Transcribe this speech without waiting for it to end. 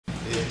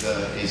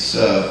It's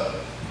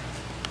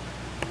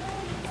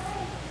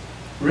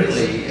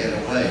really, in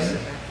a way,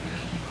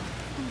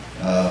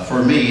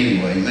 for me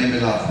anyway, maybe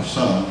not for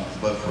some,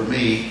 but for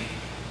me,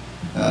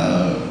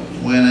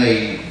 when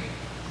a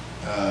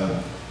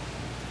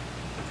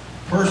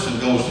person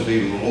goes to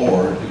be with the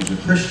Lord who's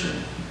a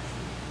Christian,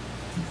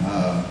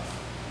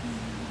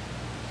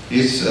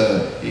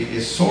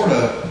 it's sort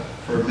of,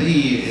 for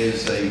me,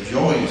 is a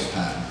joyous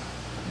time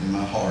in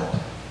my heart,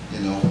 you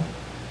know.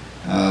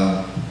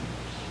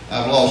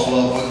 I've lost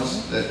loved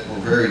ones that were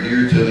very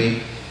dear to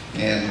me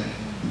and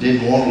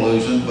didn't want to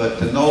lose them, but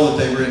to know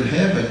that they were in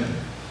heaven,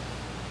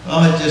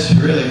 oh, it just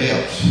really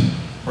helps.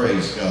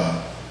 Praise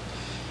God.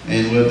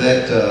 And with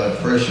that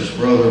precious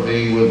brother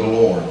being with the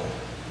Lord,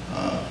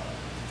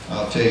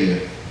 I'll tell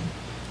you,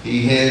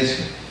 he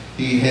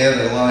had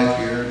a life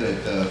here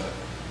that,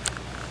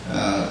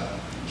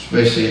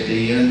 especially at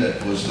the end,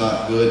 that was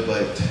not good,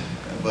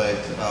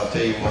 but I'll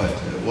tell you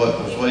what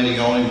was waiting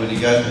on him when he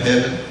got to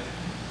heaven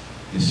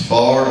is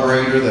far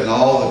greater than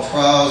all the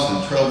trials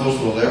and troubles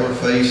we'll ever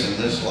face in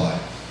this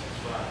life.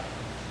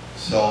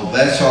 So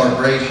that's our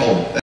great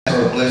hope. That's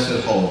our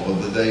blessed hope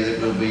of the day that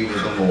we'll be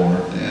with the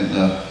Lord.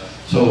 And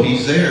so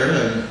he's there,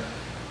 and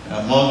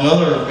among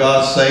other of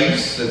God's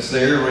saints that's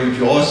there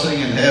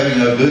rejoicing and having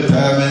a good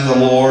time in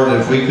the Lord.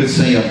 If we could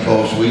see them,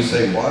 folks, we'd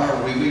say, why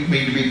are we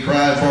need to be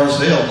crying for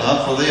ourselves,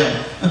 not for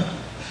them.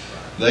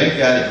 They've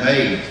got it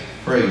made.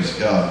 Praise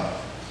God.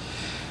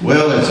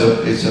 Well,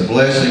 it's a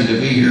blessing to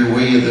be here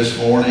with you this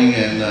morning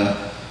and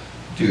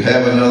to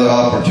have another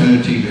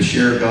opportunity to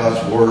share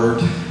God's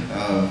Word.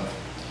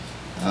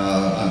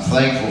 I'm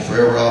thankful for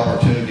every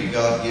opportunity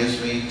God gives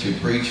me to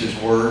preach His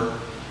Word.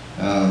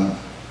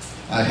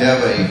 I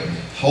have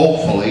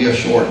hopefully a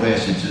short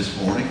message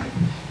this morning,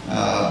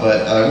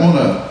 but I want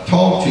to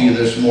talk to you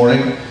this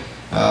morning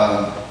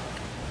about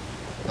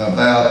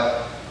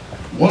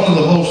one of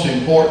the most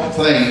important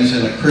things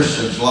in a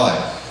Christian's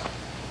life.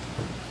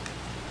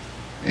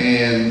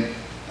 And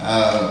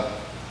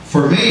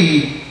for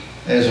me,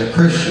 as a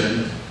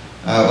Christian,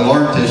 I've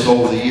learned this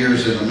over the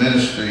years in the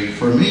ministry.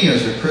 For me,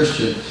 as a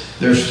Christian,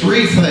 there's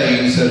three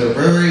things that are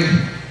very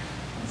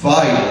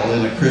vital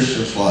in a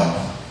Christian's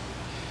life.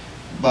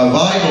 By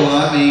vital,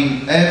 I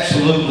mean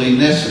absolutely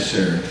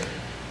necessary.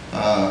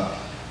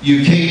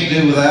 You can't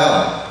do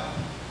without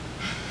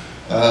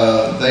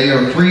them. They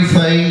are three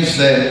things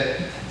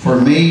that,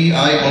 for me,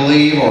 I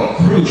believe are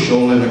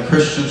crucial in a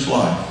Christian's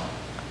life.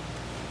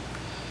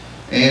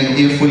 And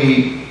if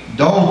we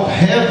don't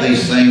have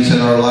these things in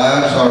our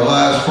lives,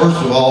 first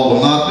of all,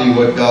 will not be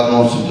what God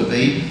wants them to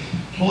be.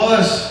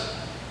 Plus,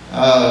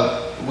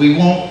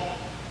 we'll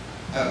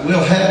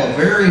have a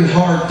very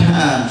hard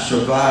time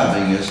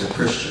surviving as a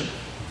Christian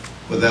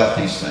without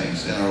these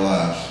things in our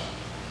lives.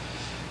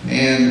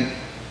 And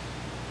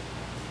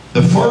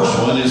the first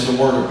one is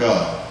the Word of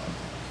God.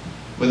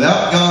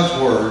 Without God's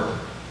Word,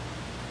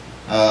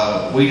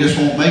 we just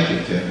won't make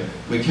it, Kevin.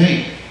 We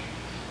can't.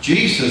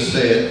 Jesus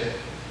said,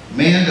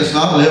 man does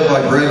not live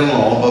by bread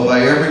alone, but by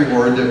every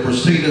word that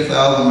proceedeth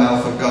out of the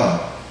mouth of God.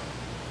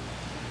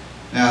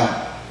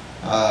 Now,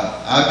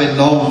 I've been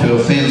known to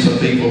offend some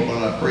people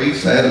when I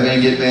preach. I had a man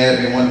get mad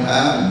at me one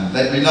time and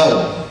let me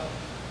know.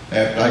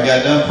 After I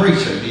got done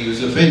preaching, he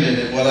was offended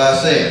at what I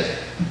said.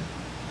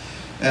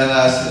 And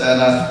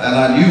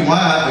I knew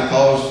why,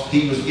 because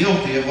he was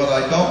guilty of what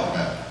I talked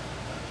about.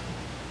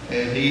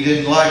 And he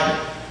didn't like it.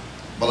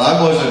 But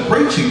I wasn't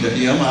preaching to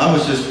him. I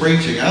was just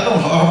preaching. I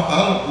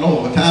don't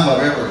know the time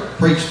I've ever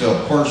preached to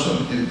a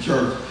person in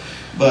church.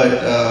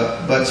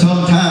 But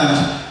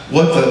sometimes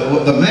what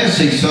the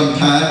message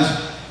sometimes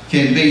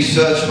can be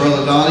such,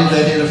 Brother Donnie,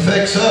 that it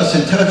affects us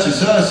and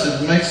touches us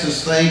and makes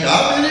us think.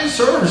 I've been in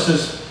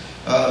services,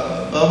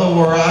 Bubba,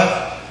 where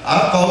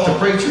I thought the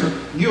preacher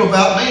knew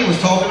about me and was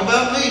talking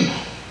about me.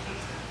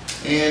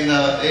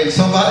 And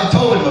somebody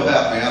told him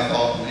about me, I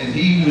thought, and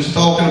he was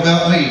talking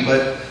about me.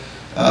 But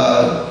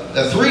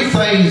there's three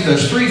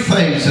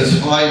things that's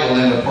vital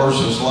in a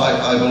person's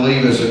life, I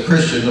believe, as a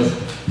Christian. The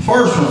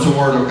first one's the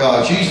Word of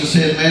God. Jesus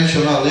said, man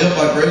shall not live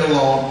by bread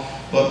alone,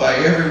 but by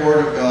every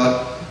word of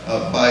God,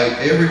 by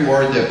every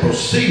word that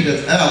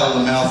proceedeth out of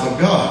the mouth of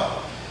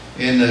God.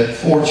 In the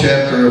 4th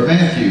chapter of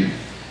Matthew.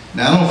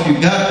 Now, I don't know if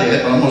you got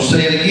that, but I'm going to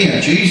say it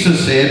again.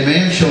 Jesus said,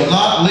 man shall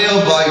not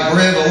live by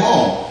bread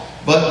alone,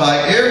 but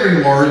by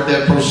every word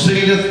that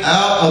proceedeth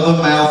out of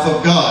the mouth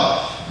of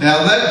God.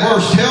 Now, that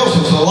verse tells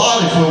us a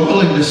lot if we're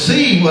willing to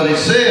see what it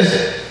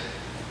says.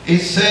 It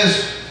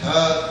says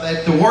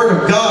that the Word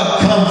of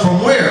God comes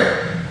from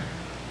where?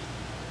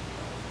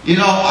 You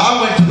know,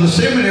 I went to the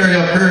seminary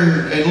up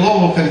here in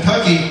Louisville,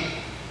 Kentucky,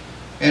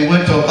 and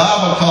went to a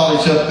Bible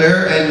college up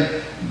there,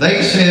 and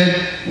they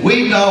said,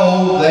 we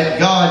know that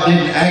God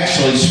didn't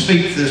actually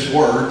speak this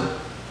Word.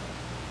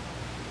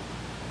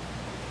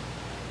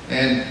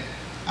 And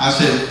I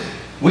said,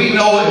 we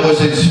know it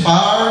was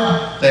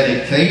inspired, that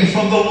it came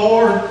from the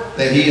Lord,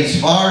 that He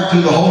inspired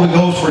through the Holy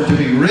Ghost for it to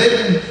be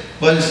written,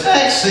 but it's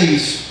actually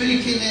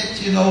speaking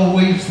it, you know,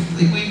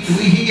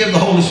 He gave the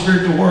Holy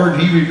Spirit the Word,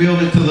 He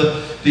revealed it to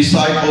the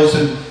disciples,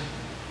 and,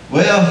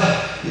 well,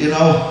 you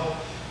know,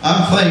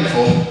 I'm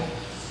thankful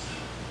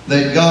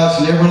that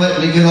God's never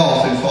let me get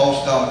off in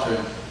false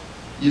doctrine.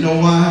 You know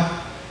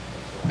why?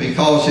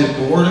 Because if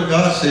the Word of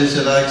God says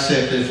that, I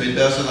accept it. If it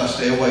doesn't, I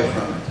stay away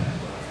from it.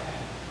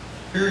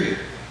 Period.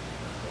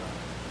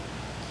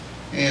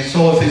 And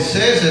so if it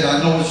says it,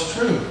 I know it's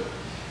true.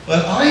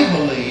 But I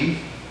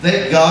believe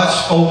that God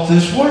spoke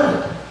this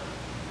Word.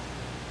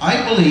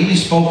 I believe He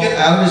spoke it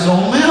out of His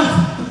own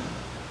mouth.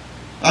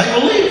 I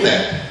believe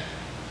that.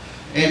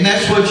 And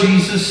that's what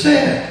Jesus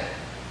said.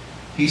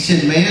 He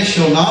said, man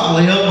shall not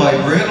live by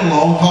bread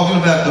alone,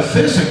 talking about the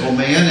physical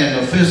man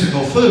and the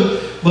physical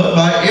food, but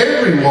by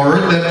every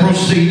word that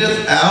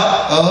proceedeth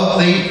out of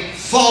the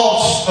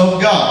thoughts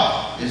of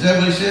God. Is that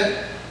what He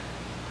said?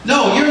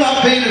 No, you're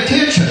not paying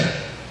attention.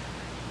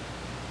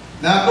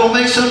 Now, I'm going to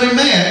make somebody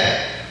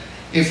mad.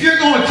 If you're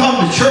going to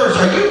come to church,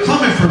 are you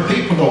coming for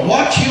people to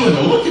watch you and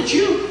to look at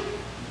you?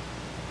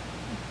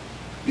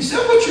 Is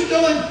that what you're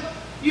doing?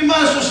 You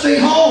might as well stay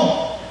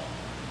home.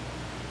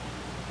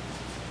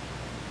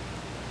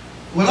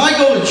 When I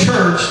go to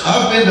church,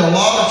 I've been to a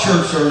lot of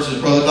church services,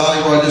 Brother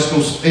Donnie, where I just go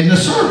in the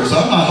service.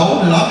 I'm not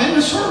holding, I'm in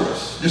the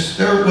service. Just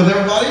there with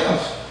everybody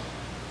else.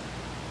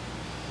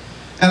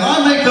 And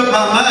I make up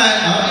my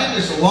mind, I did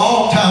this a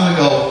long time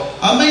ago,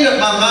 I made up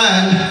my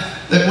mind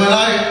that when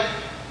I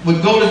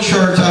would go to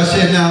church, I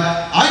said,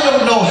 now, I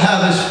don't know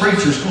how this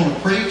preacher's going to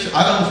preach.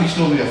 I don't know if he's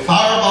going to be a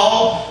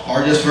fireball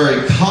or just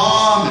very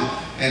calm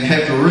and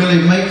have to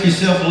really make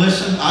yourself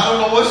listen. I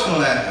don't know what's going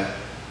to happen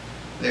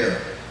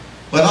there.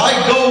 But I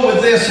go with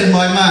this in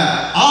my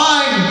mind.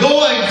 I'm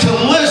going to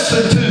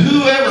listen to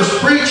whoever's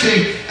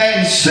preaching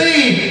and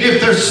see if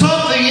there's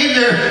something in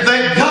there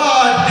that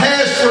God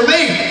has for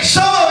me.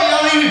 Some of you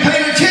aren't even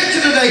paying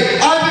attention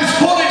today. I just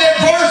quoted that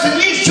verse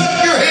and you shook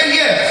your head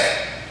yes.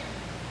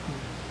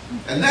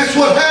 And that's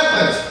what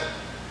happens.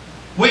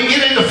 We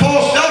get into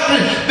false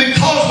doctrine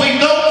because we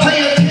don't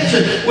pay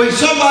attention. We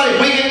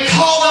get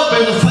caught up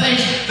in the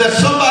things that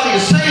somebody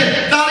is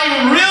saying, not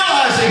even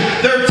realizing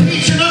they're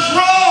teaching us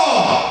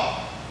wrong.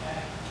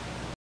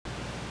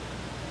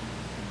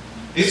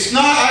 It's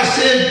not, I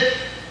said,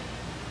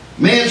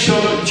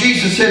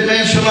 Jesus said,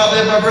 man shall not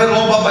live by bread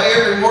alone, but by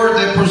every word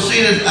that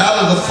proceedeth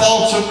out of the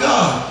thoughts of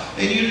God.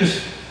 And you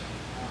just,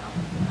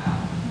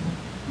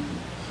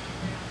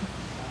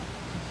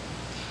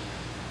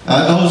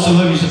 I know some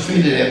of you's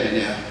offended at me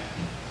now,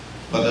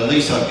 but at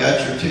least I've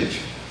got your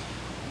attention.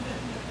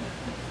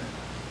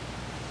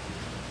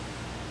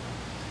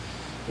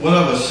 What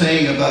I was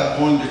saying about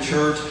going to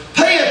church,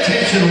 pay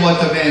attention to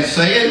what the man's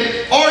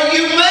saying, or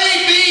you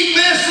may be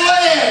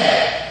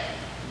misled.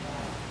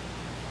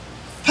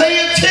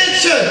 Pay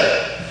attention.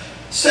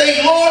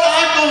 Say, Lord,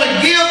 I'm going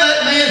to give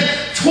that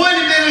man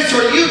 20 minutes,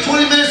 or you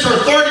 20 minutes, or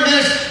 30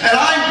 minutes, and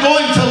I'm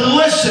going to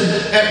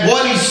listen at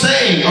what he's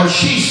saying or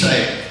she's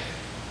saying.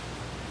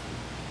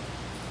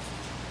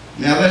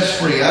 Now that's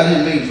free. I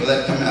didn't mean for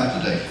that to come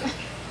out today.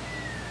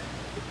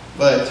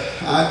 But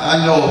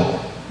I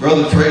know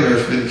Brother Traylor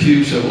has been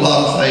accused of a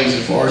lot of things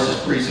as far as his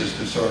preaching is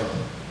concerned.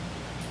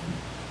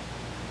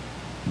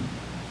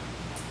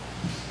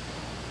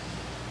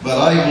 But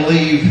I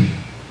believe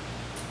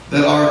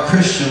that our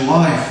Christian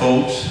life,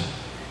 folks,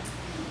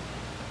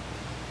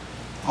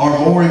 are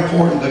more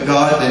important to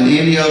God than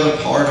any other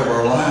part of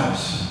our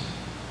lives.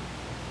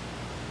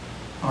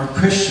 Our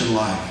Christian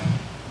life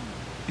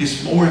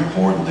is more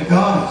important to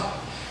God.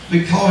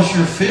 Because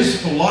your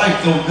physical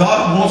life, though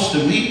God wants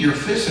to meet your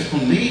physical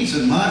needs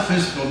and my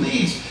physical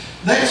needs,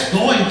 that's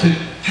going to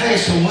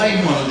pass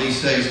away one of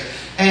these days.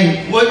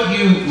 And what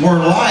you were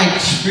like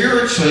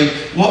spiritually,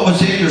 what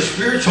was in your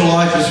spiritual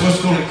life is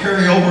what's going to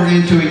carry over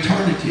into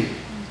eternity.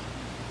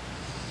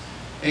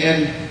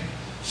 And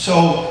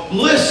so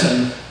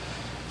listen,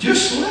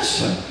 just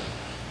listen.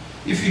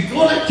 If you're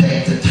going to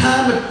take the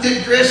time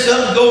to dress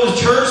up and go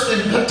to church,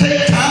 then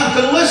take time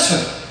to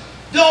listen.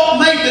 Don't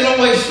make it a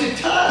wasted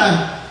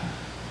time.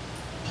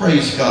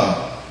 Praise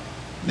God.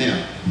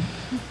 Now,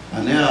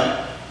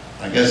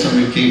 I guess some of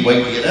you can't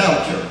wait to get out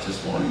of church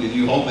this morning, and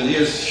you hope it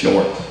is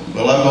short.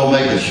 Well, I'm going to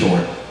make it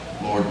short,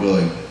 Lord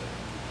willing.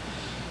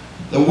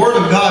 The Word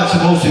of God is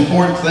the most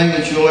important thing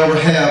that you'll ever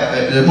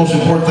have, the most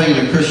important thing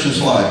in a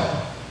Christian's life.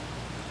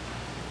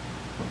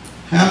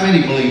 How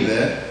many believe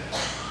that?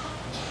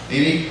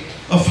 Any?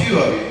 A few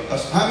of you.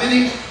 How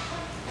many?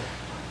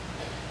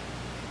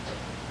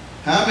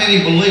 How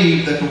many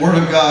believe that the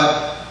Word of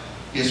God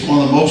is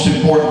one of the most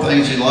important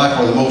things in life,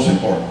 or the most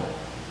important?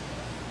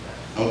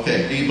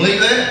 Okay, do you believe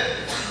that?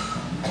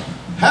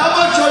 How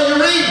much are you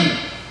reading?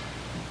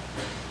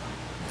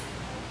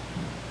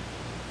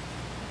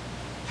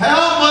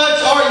 How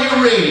much are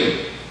you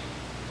reading?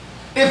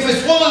 If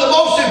it's one of the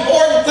most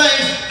important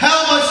things,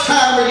 how much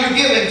time are you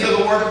giving to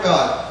the Word of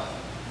God?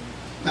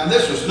 Now,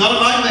 this was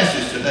not my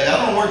message today. I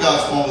don't know where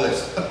God's going with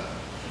this.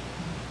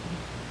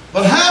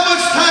 But how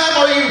much time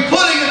are you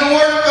putting in the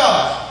Word of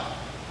God?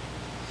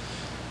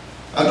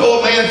 I know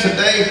a man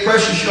today, a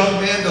precious young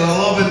man that I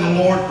love in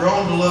the Lord,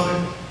 grown to love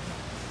Him,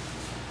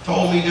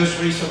 told me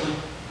just recently.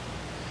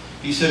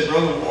 He said,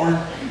 Brother Warren,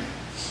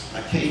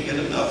 I can't get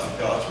enough of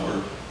God's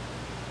Word.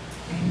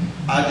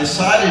 I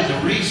decided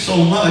to read so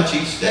much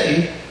each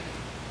day,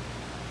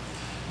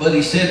 but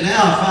he said, now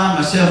I find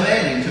myself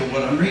adding to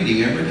what I'm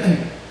reading every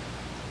day.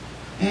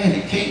 And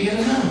he can't get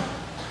enough.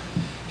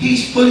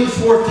 He's putting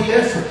forth the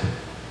effort.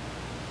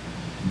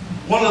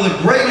 One of the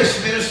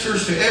greatest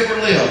ministers to ever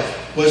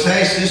live was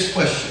asked this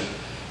question: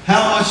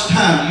 how much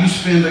time do you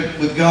spend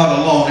with God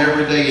alone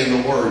every day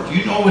in the Word? Do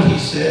you know what he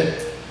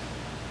said?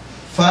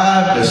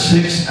 5 to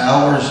 6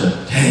 hours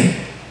a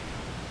day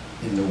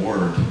in the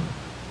Word.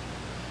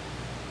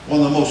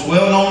 One of the most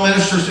well-known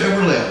ministers to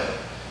ever live.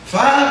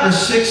 5 to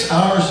 6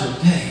 hours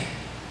a day.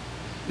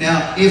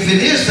 Now, if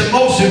it is the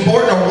most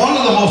important, or one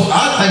of the most,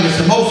 I think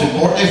it's the most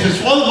important, if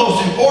it's one of the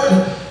most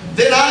important,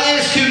 then I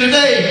ask you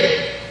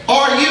today,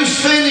 are you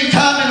spending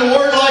time in the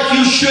Word like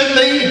you should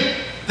be?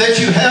 That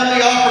you have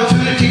the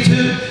opportunity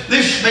to?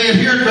 This man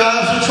here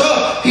drives a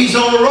truck. He's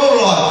on the road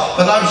a lot.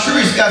 But I'm sure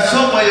he's got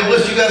some way of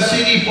listening. You got a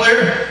CD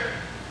player?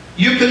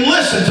 You can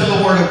listen to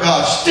the Word of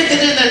God. Stick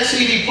it in that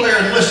CD player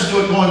and listen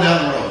to it going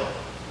down the road.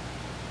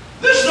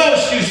 There's no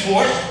excuse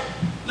for it.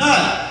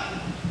 None.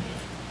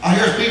 I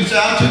hear people say,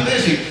 I'm too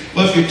busy.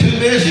 Well, if you're too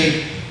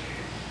busy,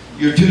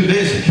 you're too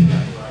busy.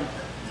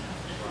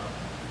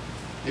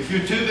 If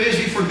you're too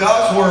busy for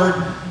God's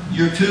Word,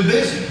 you're too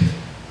busy.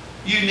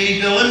 You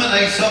need to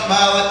eliminate something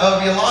out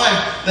of your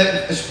life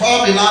that is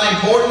probably not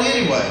important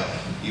anyway.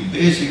 You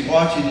busy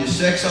watching your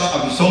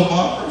soap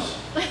operas?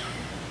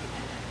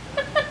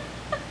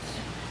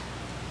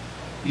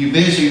 You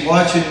busy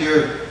watching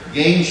your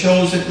game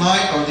shows at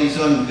night, or these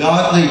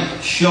ungodly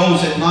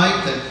shows at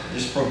night that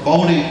is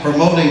promoting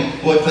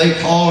what they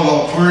call an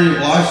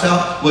alternative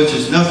lifestyle, which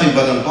is nothing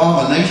but an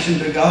abomination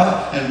to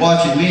God, and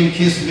watching men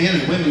kiss men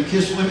and women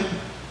kiss women?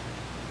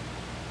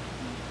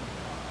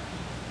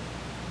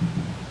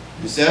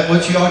 Is that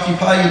what you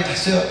occupy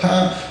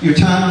your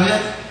time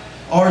with?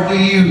 Or do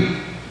you,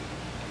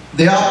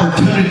 the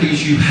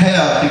opportunities you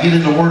have to get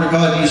in the Word of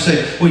God, do you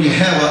say, when you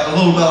have a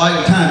little bit of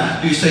idle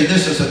time, do you say,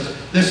 this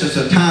is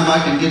a time I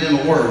can get in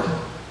the Word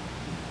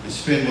and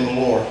spend with the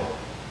Lord?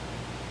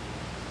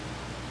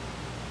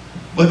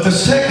 But the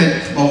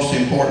second most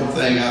important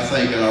thing, I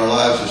think, in our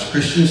lives as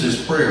Christians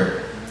is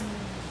prayer.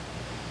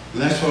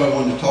 And that's what I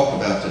wanted to talk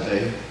about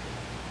today.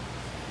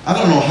 I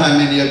don't know how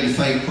many of you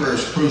think prayer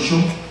is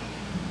crucial.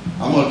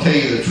 I'm going to tell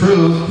you the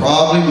truth.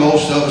 Probably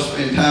most of us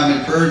spend time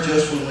in prayer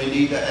just when we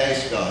need to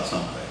ask God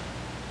something.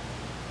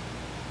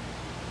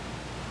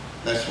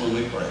 That's when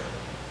we pray.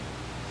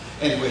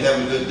 And if we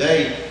have a good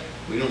day,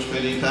 we don't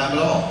spend any time at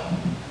all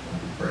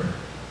in prayer.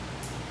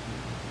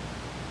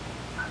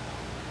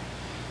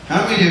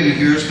 How many of you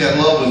here has got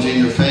loved ones in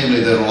your family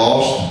that are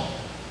lost?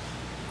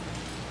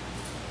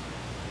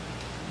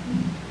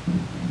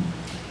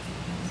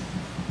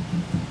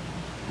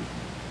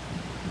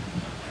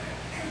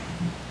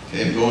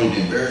 Okay, I'm going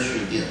to embarrass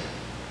you again.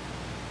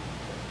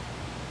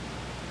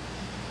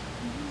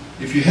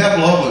 If you have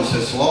loved ones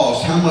that's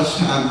lost, how much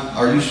time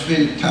are you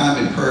spending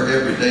time in prayer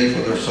every day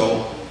for their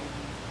soul?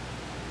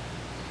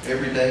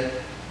 Every day?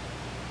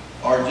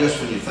 Or just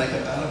when you think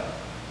about it?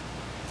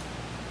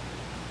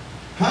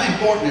 How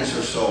important is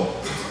their soul?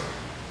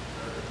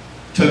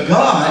 To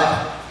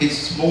God,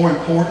 it's more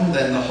important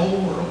than the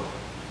whole world.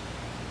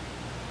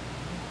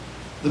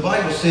 The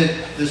Bible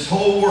said this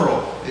whole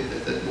world,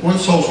 one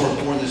soul's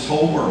worth more than this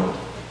whole world.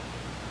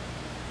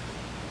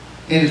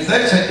 And if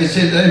it's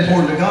that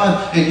important to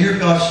God, and you're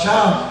God's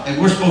child, and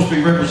we're supposed to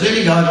be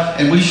representing God,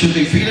 and we should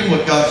be feeling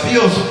what God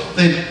feels,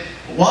 then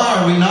why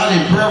are we not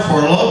in prayer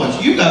for our loved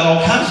ones? You've got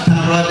all kinds of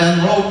time right down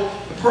the road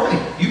to pray.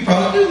 You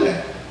probably do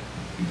that.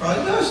 You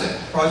probably does that.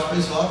 Probably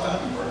spends a lot of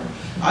time in prayer.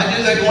 I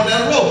do that going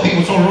down the road.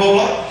 People's on the road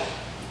a lot.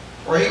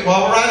 Pray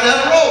while we're riding down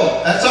the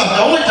road. That's not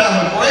the only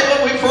time we pray,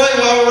 but we pray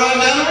while we're riding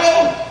down the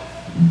road.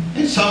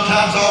 And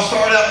sometimes I'll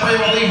start out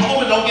praying when I leave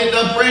home and don't get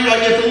done praying until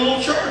I get to the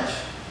little church.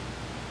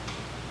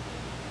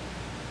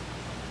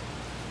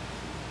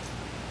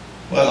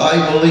 But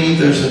I believe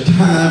there's a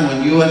time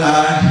when you and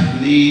I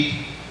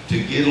need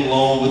to get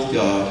along with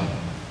God.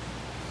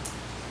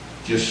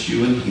 Just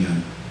you and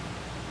Him.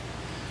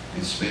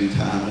 And spend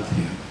time with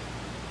Him.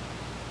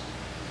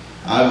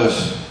 I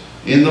was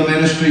in the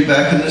ministry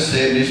back in the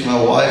 70s. My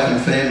wife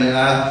and family and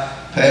I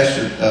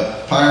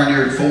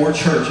pioneered 4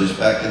 churches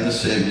back in the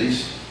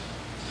 70s.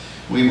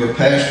 We were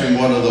pastoring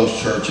one of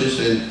those churches,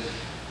 and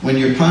when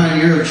you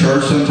pioneer a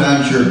church,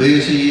 sometimes you're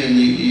busy and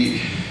you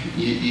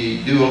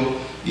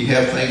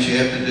have things you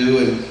have to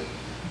do,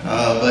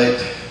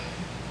 but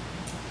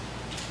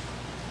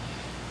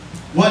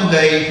one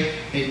day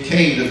it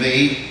came to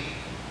me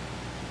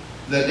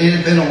that it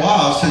had been a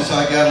while since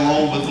I got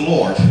along with the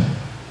Lord.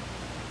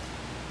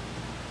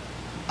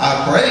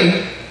 I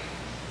prayed,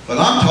 but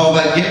I'm talking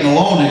about getting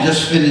alone and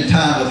just spending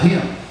time with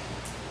Him.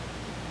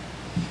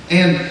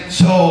 And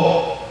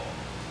so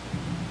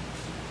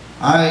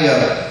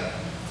I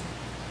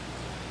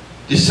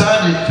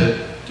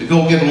decided to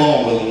go get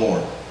along with the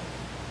Lord.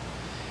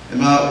 And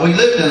we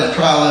lived in a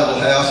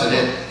tri-level house that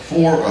had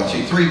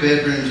 3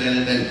 bedrooms in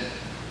it, and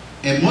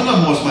And one of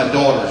them was my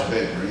daughter's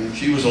bedroom.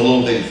 She was a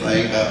little bitty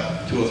thing,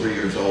 about 2 or 3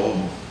 years old.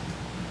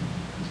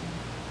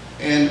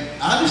 And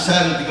I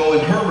decided to go in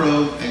her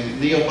room and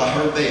kneel by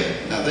her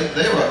bed. Now,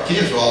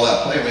 kids were all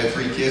out playing. We had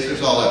 3 kids. They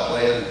was all out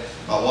playing.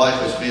 My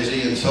wife was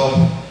busy. And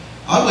so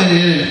I went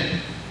in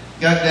and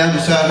got down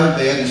beside her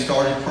bed and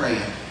started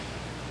praying.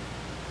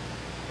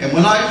 And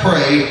when I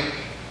pray,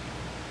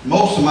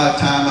 most of my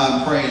time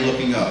I'm praying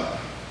looking up.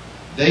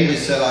 David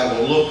said, I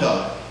will look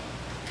up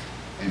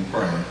and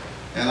pray.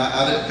 And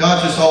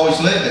God just always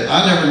led that.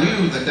 I never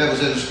knew that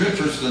was in the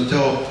scriptures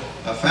until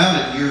I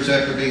found it years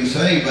after being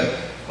saved.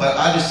 But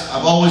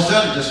I've always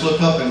done it. Just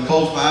look up and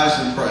close my eyes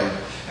and pray.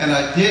 And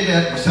I did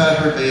that beside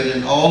her bed,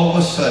 and all of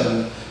a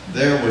sudden,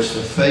 there was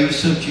the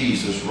face of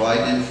Jesus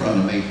right in front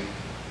of me,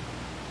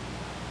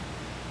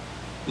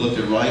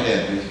 looking right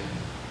at me.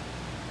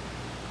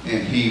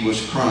 And he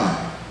was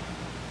crying.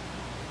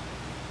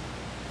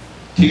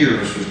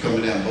 Tears was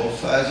coming down both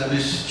sides of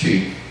his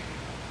cheek.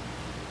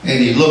 And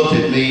he looked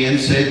at me and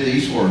said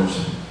these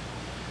words,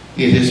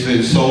 "It has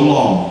been so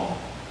long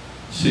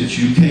since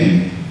you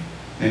came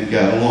and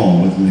got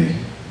along with me."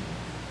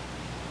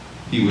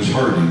 He was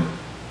hurting.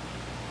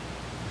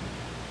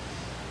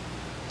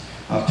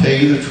 I'll tell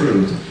you the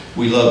truth.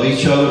 We love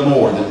each other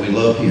more than we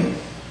love him.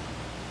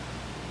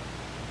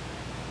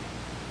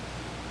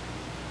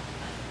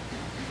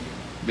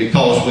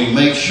 Because we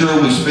make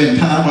sure we spend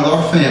time with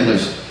our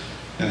families.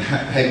 And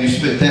have you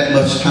spent that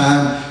much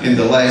time in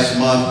the last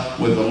month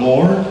with the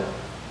Lord?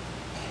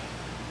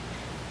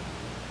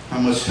 How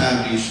much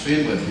time do you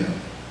spend with him?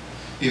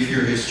 If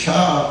you're his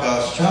child,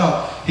 God's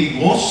child, he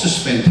wants to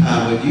spend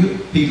time with you.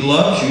 He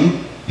loves you.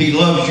 He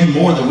loves you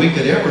more than we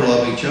could ever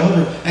love each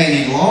other. And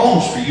he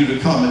longs for you to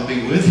come and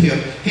be with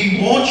him.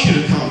 He wants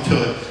you to come to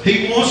him.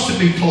 He wants to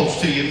be close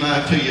to you,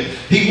 nigh to you.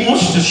 He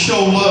wants to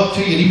show love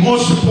to you. He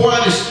wants to pour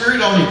out his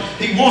Spirit on you.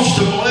 He wants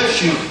to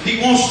bless you. He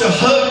wants to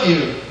hug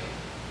you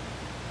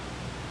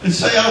and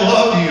say, "I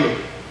love you."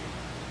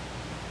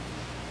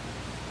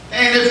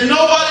 And if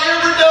nobody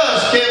ever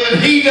does,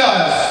 Kevin, he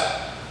does.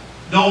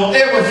 Don't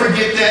ever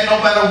forget that,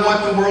 no matter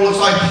what the world looks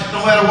like,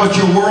 no matter what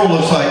your world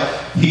looks like,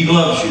 he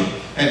loves you.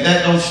 And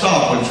that don't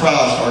stop when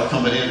trials start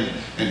coming in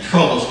and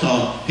troubles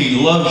come. He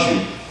loves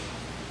you.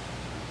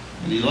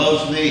 And he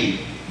loves me.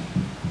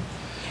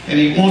 And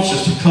he wants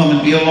us to come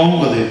and be alone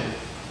with him.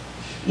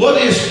 What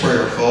is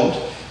prayer, folks?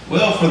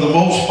 Well, for the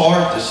most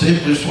part, the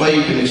simplest way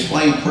you can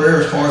explain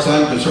prayer, as far as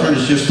I'm concerned,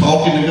 is just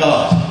talking to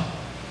God.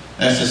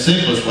 That's the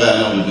simplest way I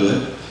know to do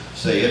it.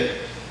 Say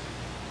it.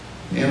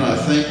 And I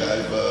think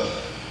I've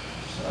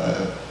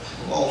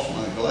lost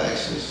my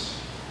glasses.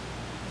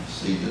 Let's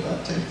see, did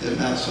I take them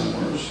out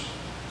somewhere?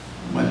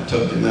 I might have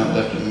took them out,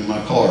 left them in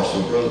my car.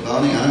 So, Brother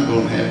Donnie, I'm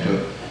going to have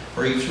to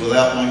preach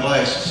without my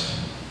glasses.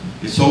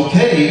 It's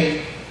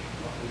okay.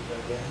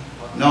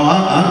 No,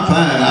 I'm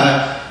fine.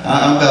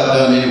 I'm about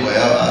done anyway.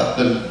 I've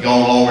been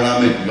gone longer than I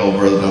meant to go,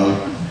 Brother Donnie.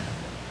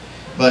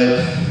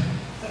 But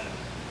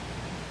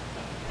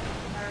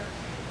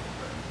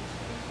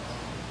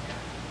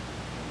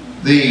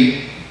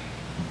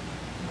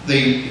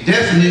the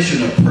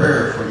definition of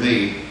prayer for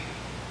me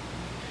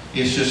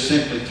is just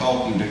simply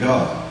talking to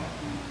God.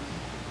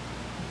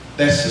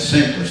 That's the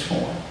simplest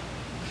form.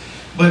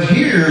 But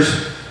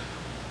here's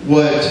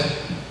what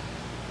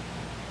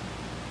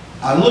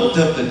I looked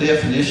up: the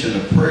definition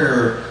of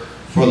prayer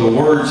for the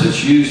words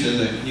that's used in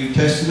the New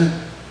Testament.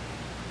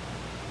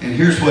 And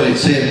here's what it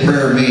said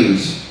prayer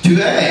means: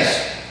 to ask.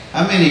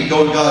 How many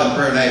go to God in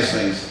prayer and ask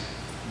things?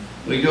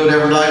 We do it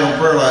every night on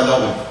prayer line,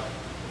 don't we?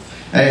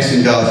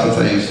 Asking God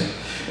for things.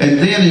 And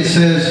then it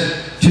says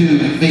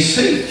to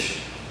beseech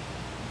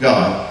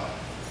God.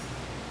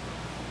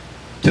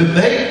 To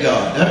beg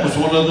God. That was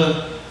one of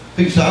the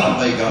people. I don't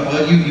beg God.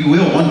 Well, you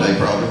will one day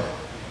probably.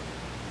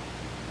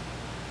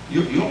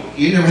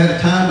 You never had a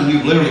time when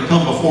you've literally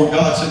come before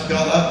God and said,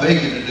 "God, I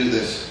beg you to do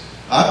this."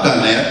 I've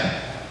done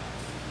that.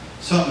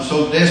 Something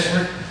so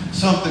desperate,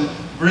 something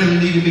really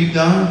need to be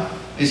done.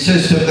 It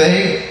says to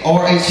beg,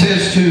 or it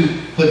says to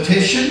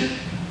petition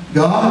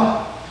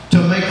God, to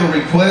make a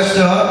request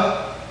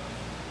of,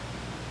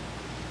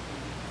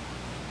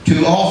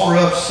 to offer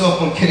up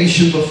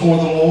supplication before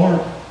the Lord.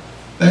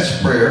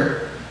 That's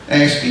prayer,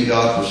 asking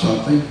God for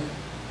something.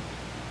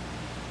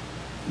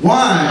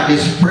 Why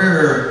is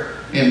prayer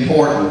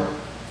important?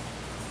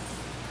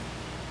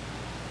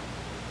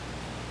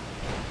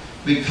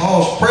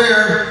 Because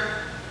prayer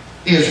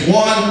is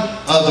one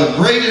of the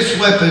greatest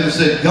weapons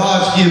that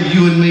God's given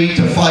you and me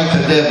to fight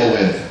the devil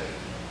with.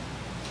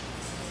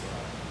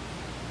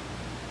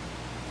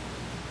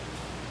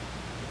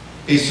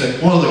 It's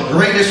one of the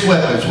greatest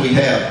weapons we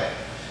have.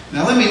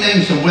 Now let me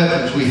name some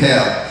weapons we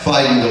have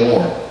fighting the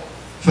Lord.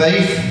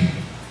 Faith.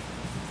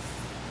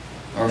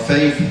 Our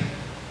faith.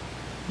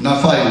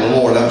 Not fighting the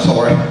Lord, I'm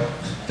sorry.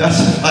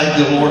 That's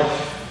fighting the Lord.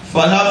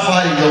 Not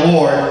fighting the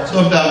Lord.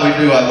 Sometimes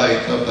we do, I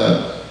think,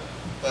 sometimes.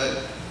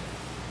 But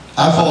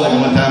I fought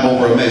him one time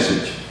over a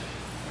message.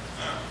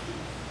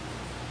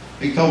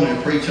 He told me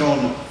to preach on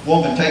a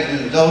woman taken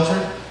in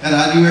adultery, and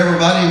I knew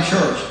everybody in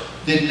church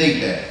didn't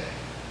need that.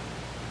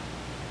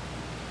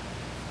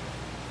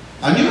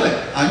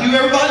 move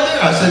everybody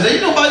there. I said, there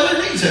ain't nobody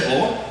that needs that,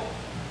 Lord.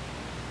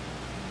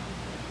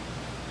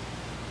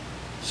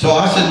 So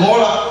I said,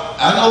 Lord,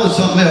 I know there's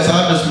something else.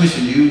 I'm just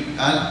missing you.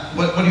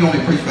 What do you want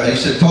me to preach about? He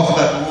said, talk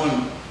about the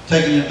one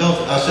taking the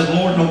adultery. I said,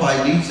 Lord,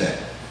 nobody needs that.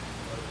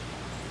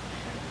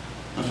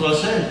 That's what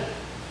I said.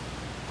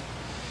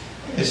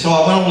 And so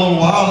I went a little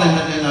while,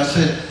 and I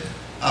said,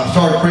 I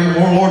started praying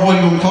more, Lord, what do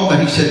you want me to talk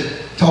about? He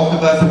said, talk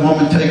about the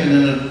woman taken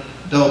in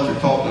adultery,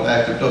 talk about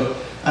active adultery.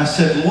 I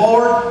said,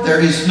 Lord,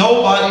 there is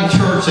nobody in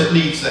church that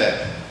needs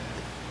that.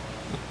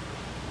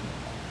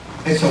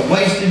 It's a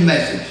wasted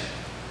message.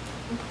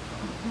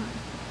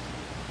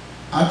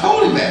 I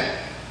told him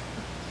that.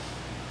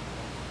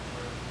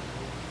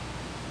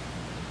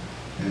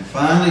 And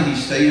finally, he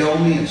stayed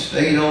on me and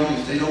stayed on me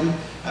and stayed on me.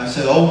 I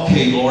said,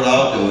 okay, Lord,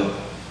 I'll do it.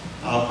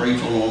 I'll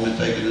preach on a woman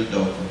taking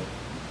adultery.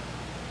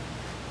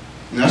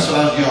 And that's when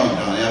I was young,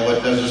 Johnny. I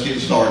was just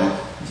getting started.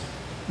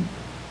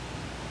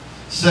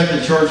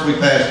 Second church we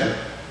pastored.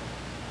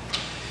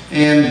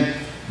 And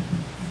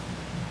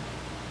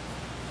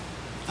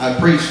I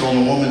preached on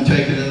a woman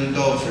taken in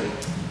adultery.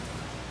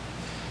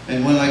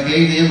 And when I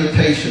gave the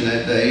invitation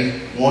that day,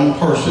 one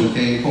person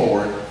came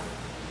forward,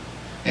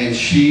 and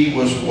she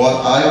was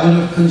what I would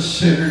have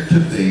considered to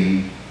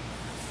be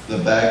the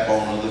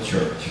backbone of the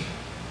church.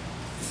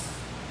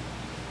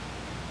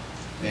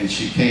 And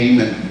she came,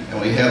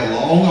 and we had a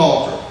long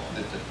altar.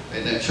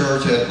 And that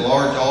church had a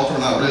large altar,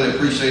 and I really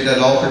appreciate that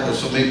altar because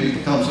so many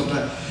people come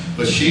sometimes.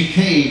 But she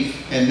came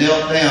and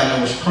knelt down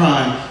and was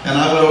crying. And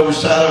I went over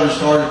side of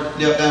her,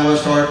 knelt down and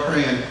started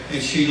praying.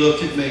 And she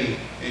looked at me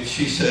and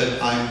she said,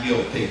 I'm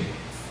guilty.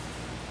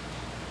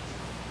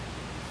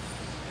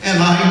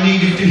 And I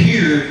needed to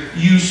hear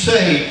you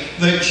say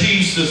that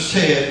Jesus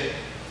said,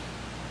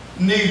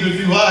 neither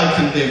do I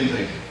condemn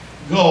thee.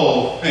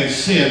 Go and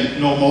sin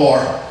no more.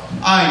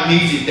 I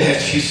needed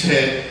that, she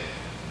said.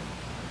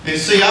 And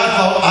see, I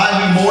thought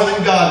I knew more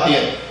than God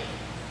did.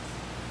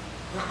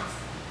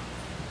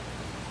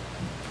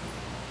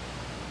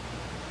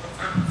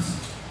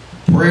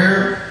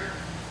 Prayer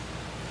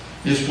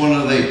is one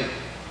of the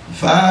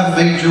 5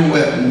 major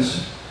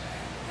weapons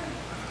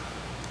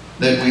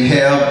that we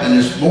have, and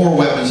there's more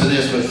weapons than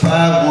this, but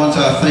 5 ones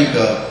I think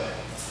of.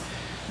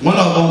 One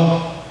of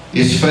them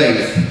is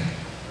faith.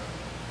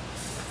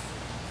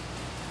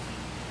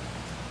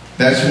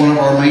 That's one of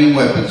our main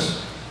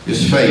weapons,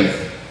 is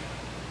faith.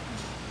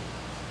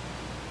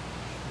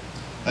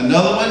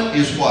 Another one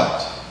is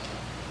what?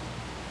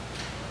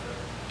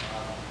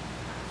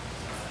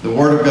 The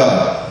Word of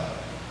God.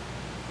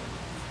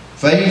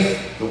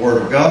 Faith, the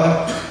Word of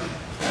God,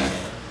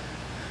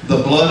 the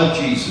blood of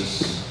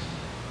Jesus.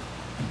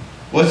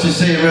 What's it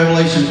say in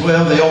Revelation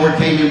 12? They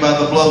overcame him by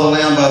the blood of the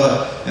Lamb,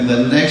 and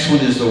the next one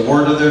is the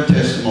word of their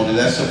testimony.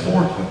 That's the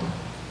 4th one.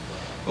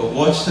 But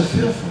what's the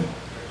 5th one?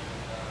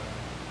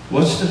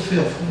 What's the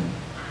 5th one?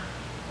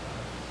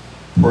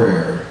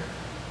 Prayer.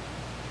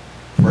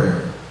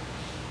 Prayer.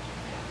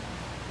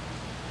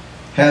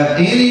 Have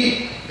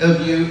any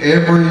of you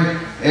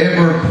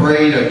ever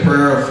prayed a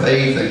prayer of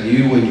faith and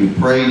knew when you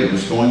prayed it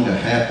was going to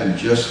happen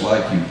just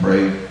like you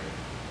prayed?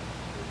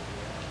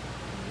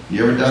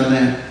 You ever done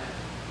that?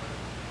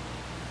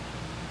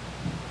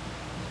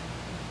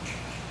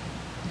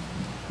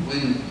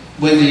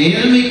 When the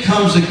enemy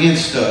comes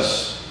against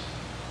us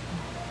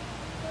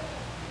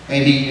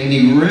and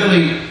he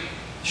really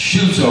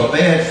shoots a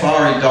bad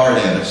fiery dart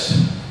at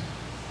us,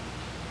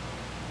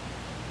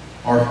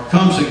 or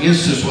comes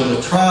against us with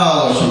a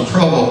trial or some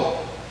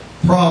trouble,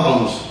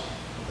 problems,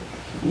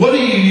 what do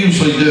you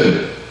usually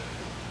do?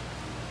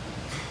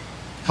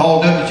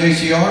 Call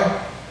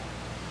WJCR?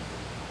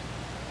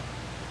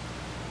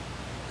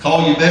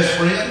 Call your best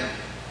friend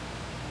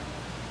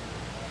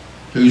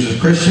who's a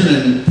Christian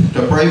and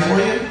to pray for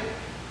you?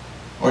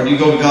 Or do you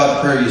go to God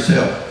in prayer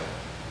yourself?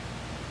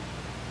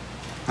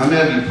 How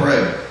many of you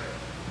pray?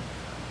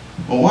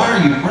 Well, why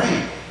are you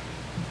praying?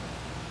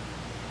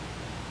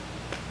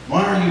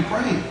 Why are you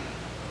praying?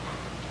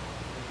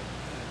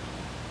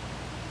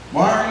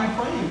 Why are you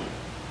praying?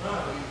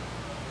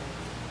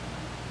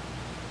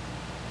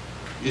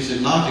 Is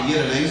it not to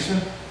get an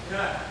answer?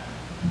 Yeah.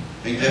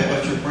 Ain't that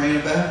what you're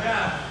praying about?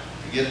 Yeah.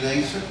 To get an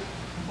answer?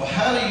 Well,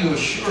 how do you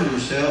assure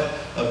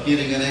yourself of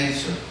getting an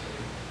answer?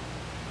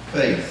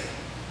 Faith.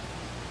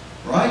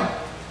 Right?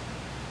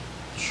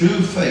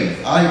 True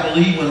faith. I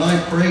believe when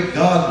I pray,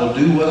 God will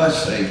do what I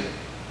say,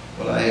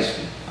 what I ask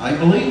Him. I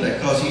believe that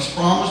because He's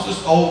promised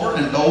us over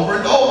and over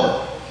and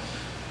over.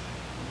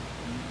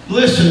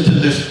 Listen to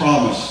this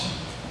promise.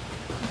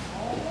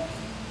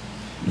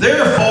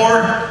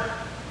 Therefore,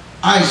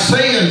 I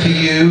say unto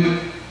you,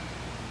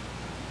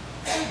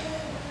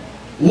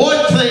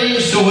 what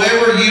things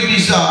soever you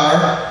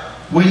desire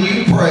when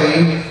you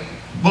pray,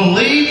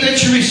 believe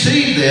that you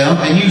receive them,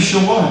 and you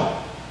shall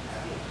what?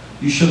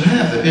 You shall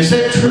have them. Is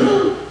that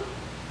true?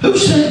 Who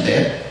said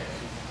that?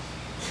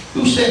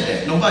 Who said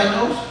that? Nobody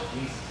knows?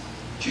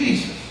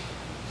 Jesus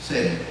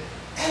said it.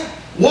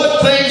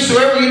 What things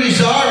soever you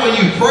desire when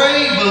you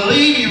pray,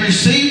 believe you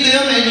receive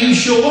them, and you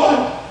shall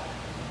what?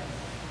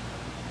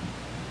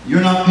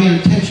 You're not paying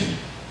attention.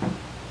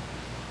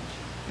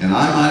 then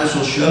I might as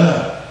well shut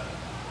up.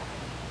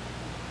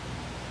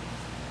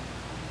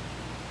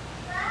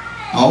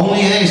 I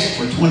only ask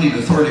for 20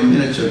 to 30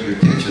 minutes of your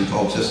attention,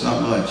 folks. That's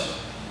not much.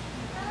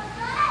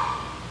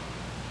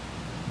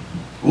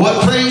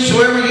 What things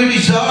soever you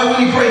desire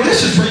when you pray.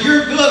 This is for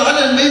your good. I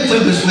didn't mean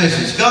through this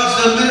message.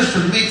 God's done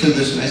ministered to me through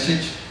this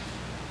message.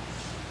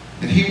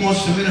 And He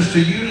wants to minister to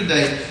you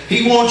today.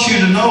 He wants you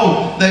to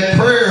know that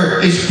prayer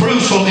is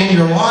crucial in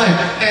your life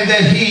and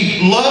that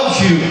He loves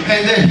you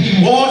and that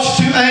He wants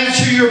to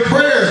answer your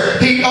prayers.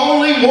 He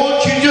only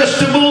wants you just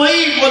to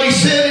believe what He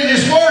said in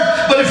His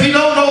Word. But if you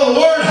don't know the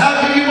Word,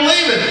 how can you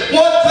believe it?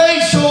 What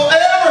things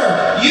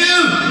soever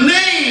you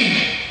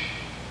need.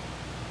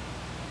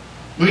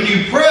 When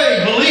you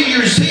pray, believe you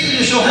receive it,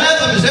 you shall have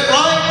them. Is that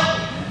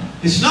right?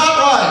 It's not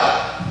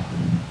right.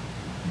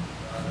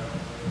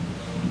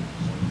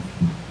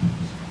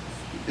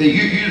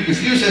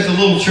 If you was at the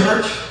little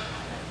church,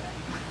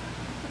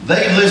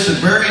 they listen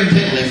very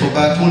intently for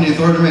about 20 or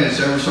 30 minutes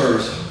every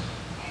service.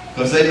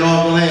 Because they know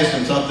I'm going to ask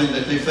them something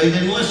that if they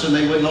didn't listen,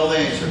 they wouldn't know the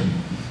answer.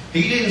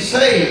 He didn't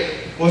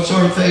say what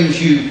sort of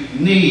things you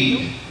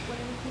need.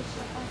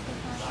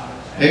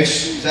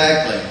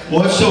 Exactly.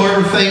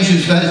 Whatsoever things you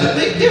need. There's a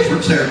big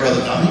difference there,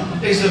 Brother Donnie.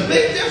 There's a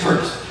big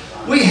difference.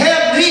 We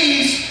have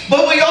needs,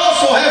 but we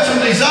also have some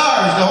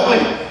desires, don't we?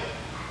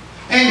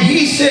 And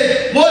He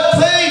said, what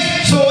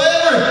things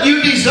soever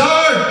you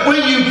desire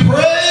when you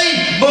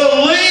pray,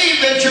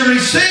 believe that you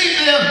receive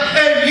them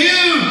and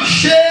you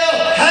shall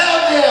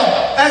have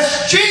them.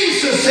 As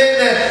Jesus said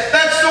that.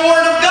 That's the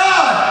Word of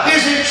God.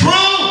 Is it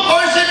true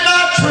or is it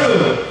not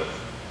true?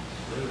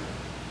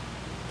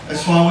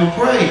 That's why we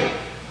pray.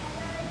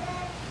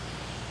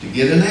 To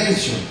get an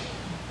answer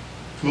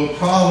to a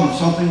problem,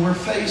 something we're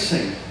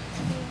facing.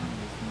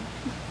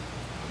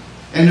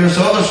 And there's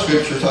other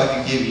scriptures I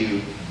can give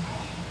you.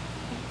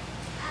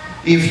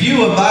 If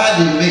you abide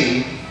in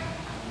me,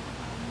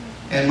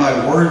 and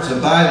my words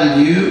abide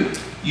in you,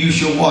 you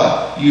shall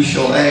what? You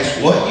shall ask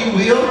what you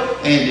will,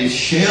 and it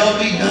shall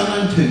be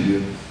done unto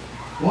you.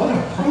 What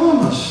a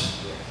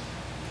promise.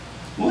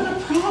 What a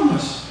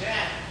promise.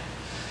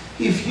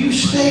 If you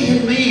stay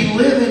in me,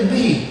 live in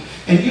me,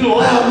 and you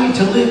allow me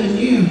to live in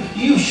you,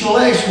 you shall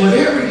ask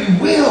whatever you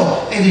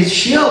will, and it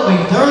shall be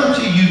done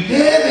to you.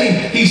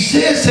 Debbie, He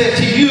says that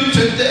to you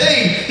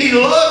today. He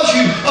loves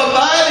you.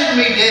 Abide in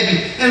me,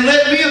 Debbie, and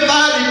let me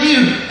abide in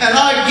you, and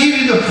I give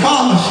you the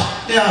promise.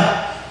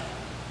 Now,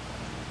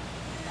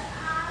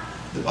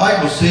 the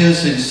Bible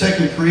says in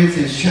 2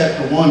 Corinthians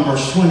chapter 1,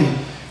 verse 20,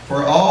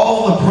 for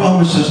all the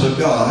promises of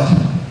God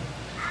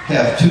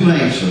have two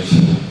answers.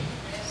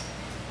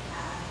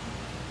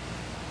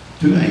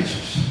 Two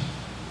answers.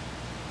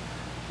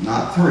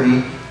 Not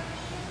three,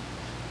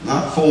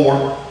 not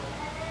four,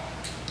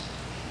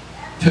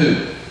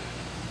 two.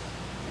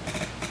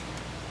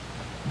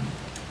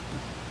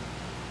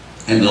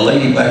 And the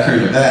lady back here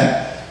in the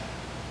back,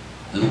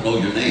 I don't know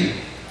your name,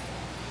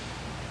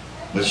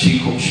 but she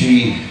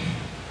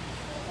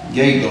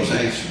gave those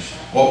answers.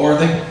 What were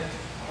they?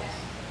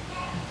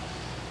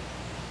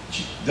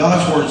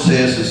 God's Word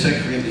says in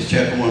 2 Corinthians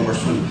chapter 1,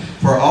 verse 20,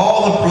 for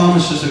all the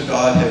promises of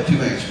God have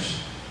two answers.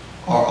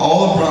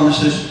 All the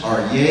promises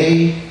are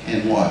yea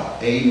and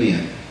what?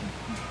 Amen.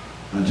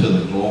 Unto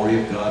the glory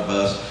of God by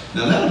us.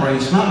 Now that'll bring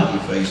a smile to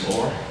your face,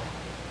 Lord.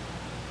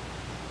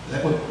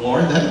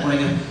 Lord, that'll bring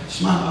a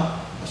smile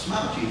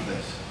to your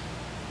face.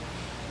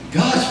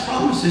 God's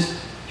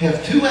promises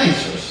have two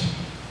answers.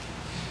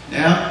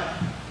 Now,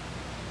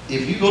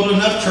 if you go to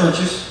enough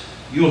churches,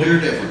 you'll hear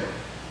different.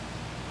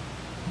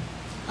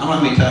 I don't know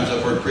how many times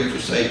I've heard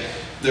preachers say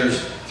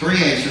there's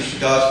three answers to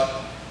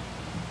God's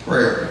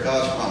prayer, to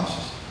God's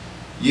promises.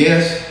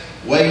 Yes,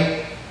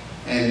 wait,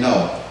 and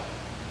no.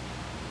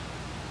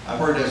 I've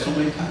heard that so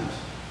many times.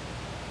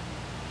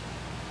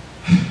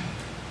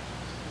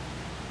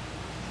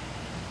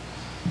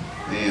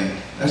 Man,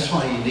 that's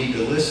why you need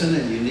to listen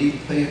and you need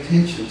to pay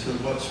attention to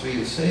what's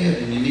being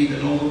said and you need to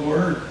know the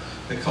Word,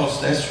 because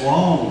that's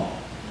wrong.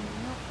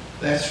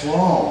 That's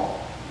wrong.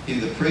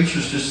 Either the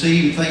preacher's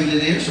deceiving thinking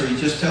it is, or he's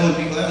just telling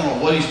people I don't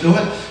know what he's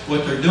doing,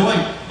 what they're doing.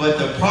 But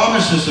the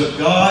promises of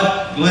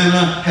God,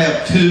 Glenna,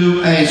 have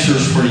two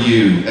answers for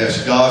you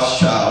as God's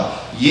child.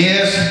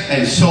 Yes,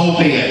 and so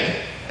be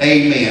it.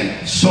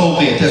 Amen. So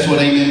be it. That's what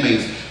amen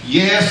means.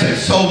 Yes, and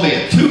so be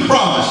it. Two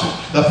promises.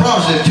 The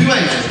promises have two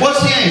answers.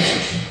 What's the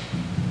answers?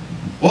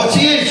 What's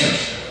the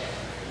answers?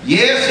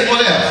 Yes, and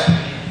what else?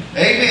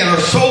 Amen,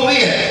 or so be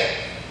it.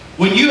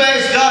 When you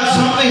ask God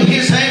something,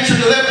 His answer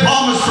to that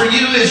promise for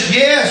you is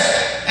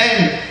yes,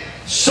 and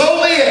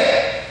so be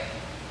it.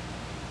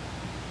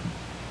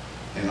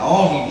 And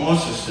all He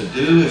wants us to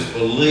do is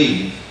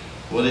believe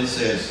what it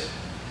says.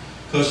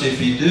 Because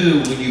if you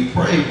do, when you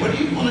pray, what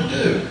are you going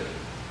to do?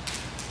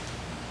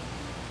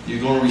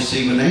 You're going to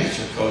receive an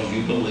answer because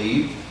you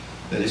believe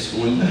that it's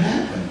going to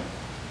happen.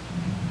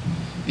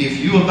 If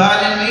you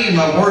abide in me and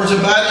my words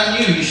abide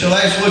in you, you shall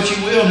ask what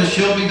you will and it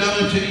shall be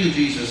done unto you,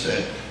 Jesus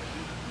said.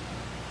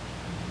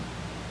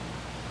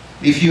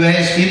 If you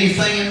ask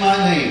anything in my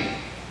name,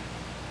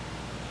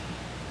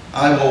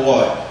 I will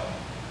what?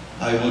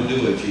 I will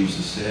do it,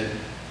 Jesus said,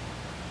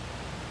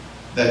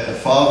 that the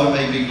Father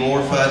may be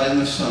glorified in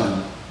the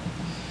Son.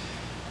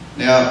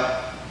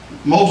 Now,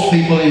 most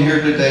people in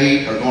here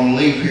today are going to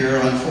leave here,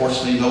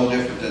 unfortunately, no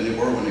different than they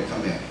were when they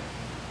come in.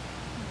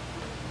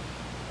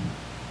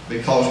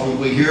 Because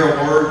we hear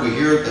a word,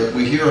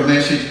 we hear a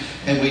message,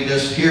 and we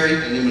just hear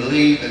it, and then we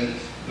leave, and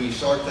we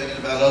start thinking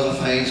about other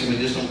things, and we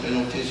just don't pay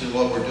no attention to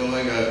what we're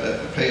doing,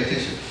 pay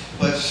attention.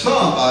 But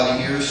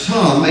somebody here,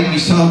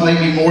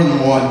 maybe more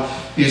than one,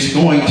 is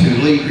going to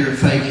leave here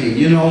thinking,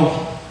 you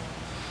know,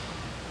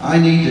 I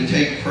need to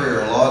take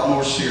prayer a lot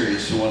more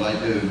serious than what I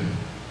do.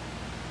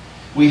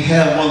 We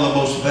have one of the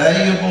most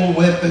valuable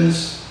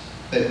weapons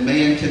that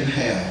man can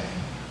have.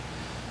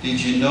 Did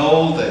you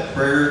know that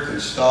prayer can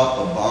stop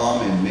a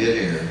bomb in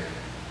midair?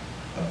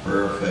 A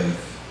prayer of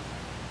faith.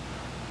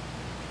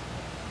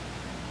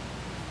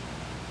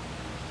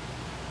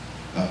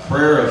 A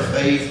prayer of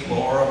faith,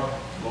 Lord,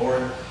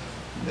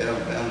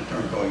 down the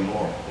turn, call you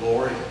Lord.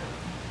 Glory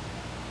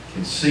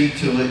can see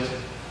to it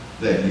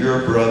that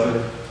your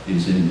brother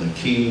is in the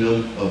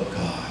kingdom of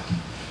God.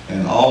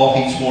 And all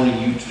he's wanting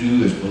you to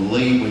do is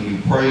believe when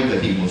you pray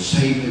that he will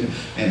save him,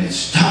 and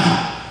it's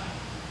time.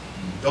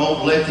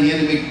 Don't let the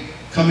enemy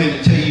come in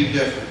and tell you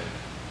different.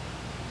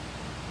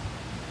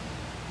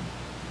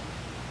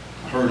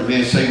 I heard a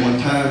man say one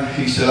time,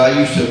 he said, I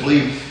used to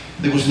believe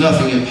there was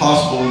nothing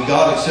impossible with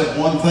God except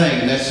one thing,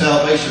 and that's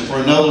salvation for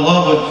another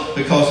loved one,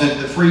 because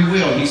it's the free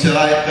will. And he said,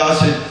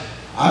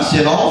 I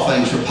said all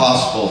things are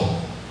possible.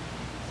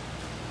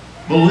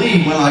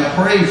 Believe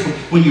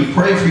when you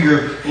pray for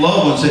your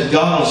loved ones that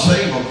God will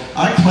save them.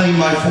 I claimed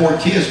my 4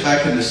 kids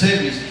back in the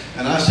 70s,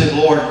 and I said,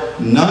 Lord,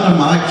 none of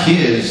my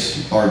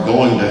kids are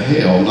going to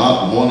hell,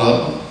 not one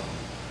of them.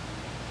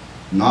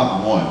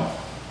 Not one.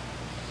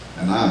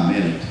 And I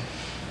meant it.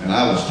 And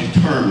I was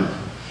determined.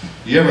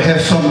 You ever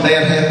have something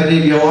bad happen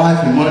in your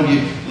life, and one of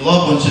your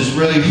loved ones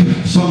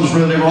something's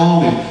really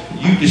wrong,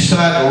 and you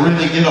decide to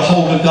really get a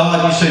hold of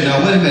God? You say, now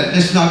wait a minute,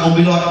 this is not going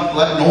to be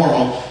like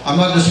normal. I'm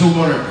not just going to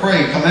go in and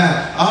pray and come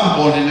out. I'm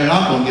going in there and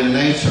I'm going to get an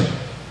answer.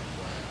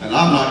 And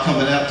I'm not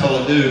coming out till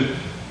I do.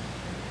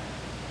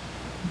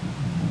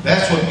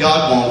 That's what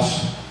God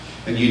wants.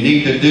 And you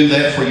need to do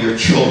that for your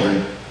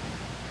children.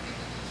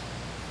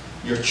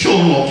 Your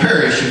children will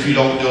perish if you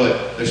don't do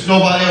it. There's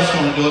nobody else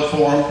going to do it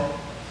for them.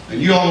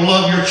 And you ought to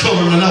love your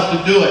children enough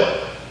to do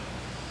it.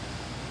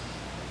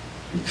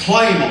 And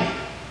claim them.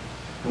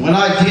 And when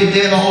I did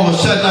that, all of a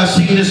sudden I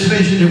seen this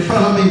vision in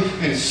front of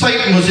me, and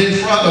Satan was in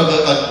front of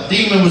a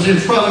demon was in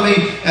front of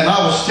me, and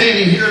I was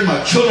standing here, and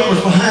my children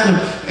was behind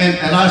him,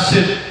 and I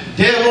said,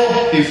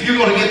 devil, if you're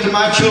going to get to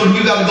my children,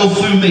 you got to go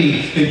through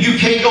me. And you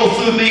can't go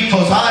through me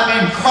because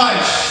I'm in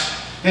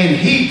Christ, and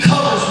he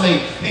covers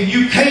me, and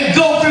you can't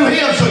go through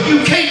him, so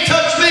you can't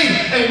touch me,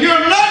 and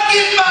you're not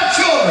getting my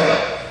children.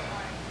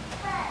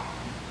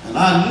 And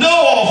I know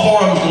all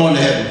 4 of them going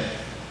to heaven.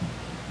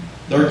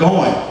 They're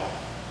going.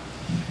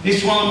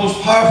 It's one of the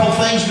most powerful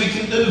things we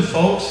can do,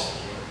 folks.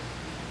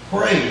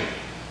 Pray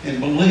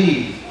and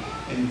believe,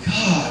 and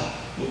God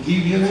will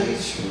give you an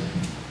answer.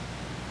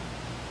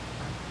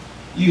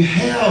 You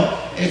have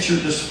at your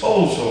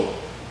disposal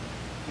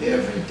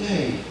every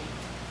day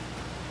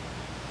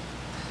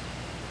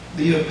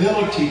the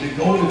ability to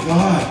go to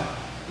God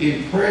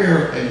in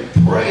prayer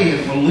and pray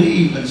and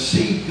believe and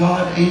see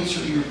God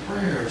answer your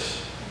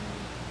prayers.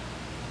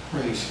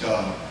 Praise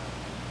God.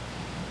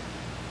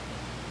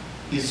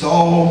 It's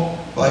all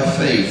by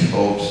faith,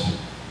 folks.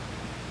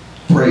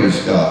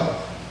 Praise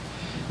God.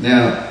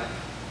 Now,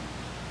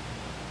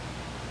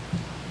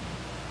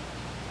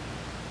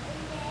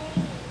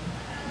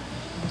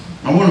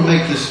 I want to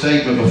make this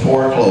statement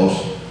before I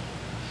close.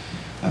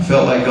 I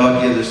felt like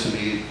God gave this to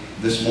me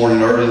this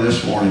morning, early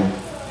this morning,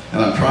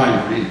 and I'm trying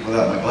to read it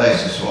without my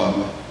glasses, so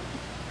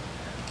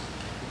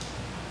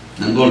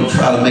I'm going to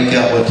try to make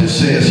out what this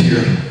says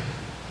here.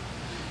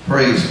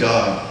 Praise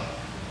God.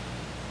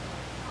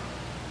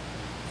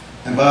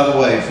 And by the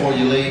way, before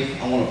you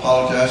leave, I want to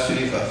apologize to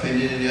you if I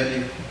offended any of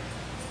you.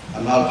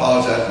 I'm not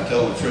apologizing for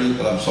telling the truth,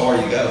 but I'm sorry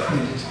you got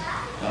offended.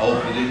 I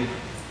hope you didn't.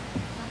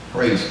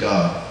 Praise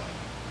God.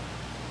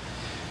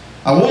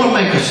 I want to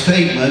make a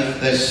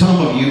statement that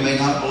some of you may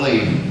not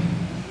believe,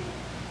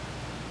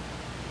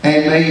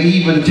 and may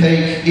even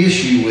take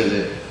issue with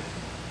it.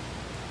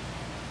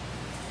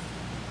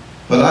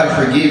 But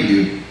I forgive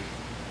you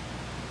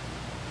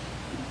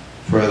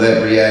for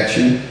that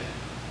reaction,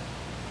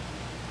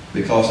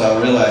 because I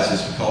realize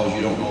it's because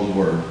you don't know the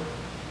Word.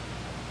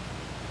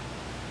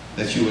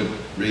 That you would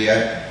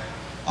react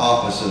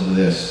opposite of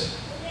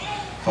this,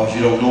 because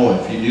you don't know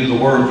it. If you knew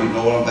the Word, you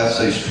know what I'm about to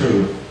say is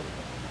true.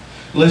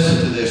 Listen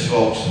to this,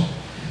 folks.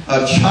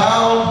 A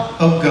child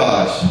of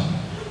God's.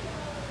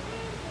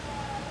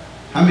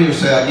 How many will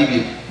say, I'll give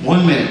you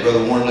 1 minute,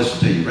 Brother Warren, listen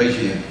to you. Raise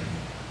your hand.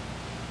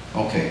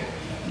 Okay.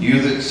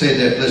 You that said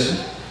that,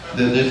 listen.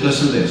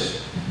 Listen to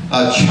this.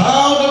 A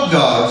child of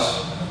God's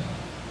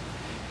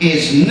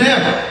is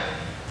never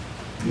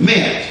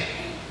meant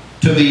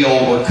to be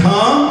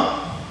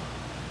overcome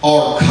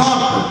or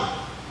conquered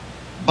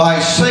by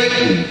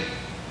Satan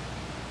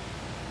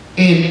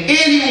in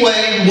any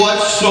way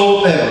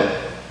whatsoever.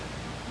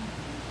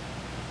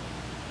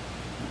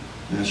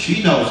 Now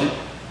she knows it.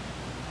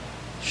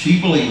 She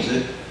believes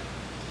it.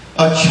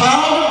 A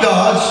child of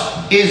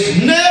God's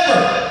is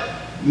never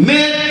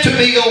meant to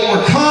be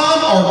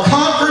overcome or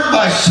conquered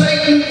by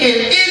Satan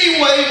in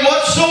any way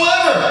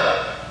whatsoever.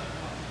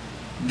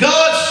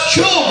 God's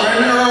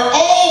children are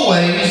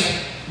always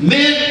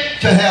meant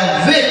to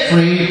have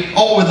victory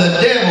over the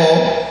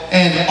devil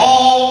and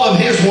all of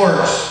his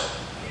works.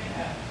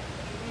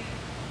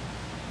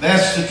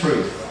 That's the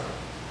truth.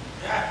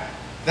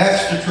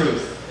 That's the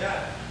truth.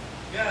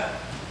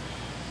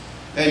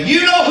 And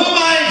you know who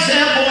my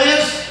example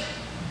is?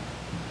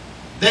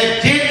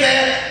 That did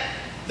that?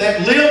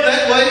 That lived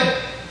that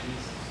way?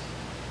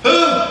 Who?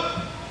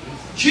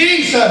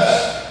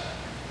 Jesus.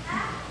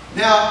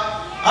 Now,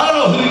 I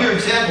don't know who your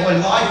example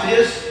in life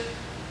is.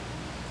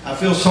 I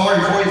feel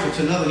sorry for you if it's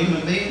another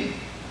human being,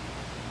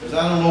 because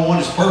I don't know one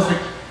is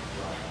perfect.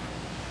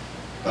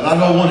 But I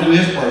know one who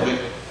is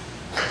perfect.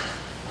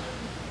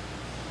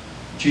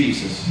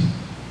 Jesus.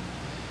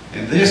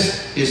 And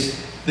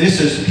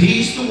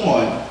he's the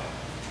one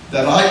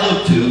that I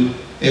look to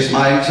as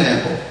my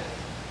example.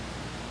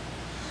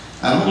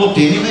 I don't look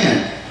to any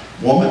man,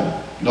 woman,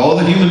 no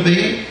other human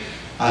being.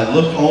 I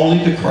look only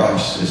to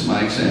Christ as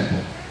my example.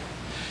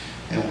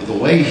 And the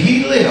way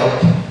he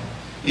lived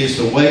is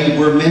the way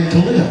we're meant to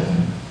live.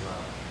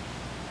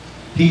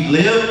 He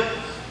lived.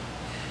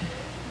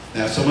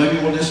 Now, some of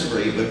you will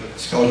disagree, but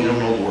it's because you don't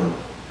know the Word.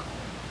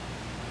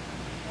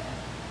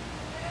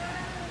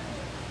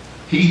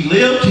 He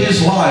lived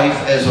his life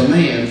as a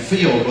man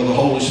filled with the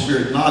Holy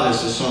Spirit, not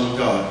as the Son of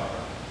God.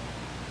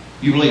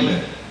 You believe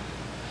that?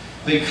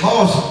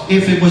 Because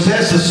if it was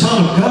as the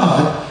Son of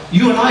God,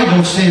 you and I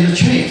don't stand a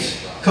chance.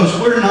 Because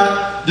we're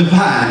not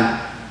divine.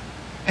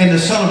 And the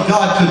Son of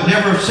God could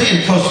never have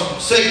sinned,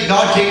 because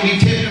God can't be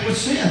tempted with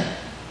sin.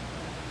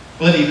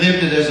 But he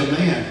lived it as a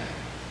man,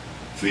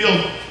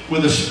 filled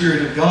with the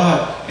Spirit of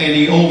God, and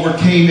he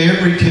overcame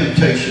every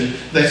temptation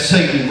that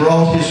Satan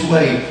brought his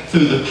way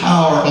through the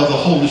power of the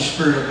Holy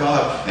Spirit of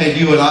God. And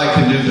you and I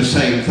can do the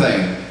same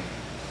thing.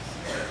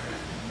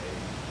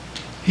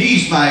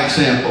 He's my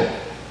example.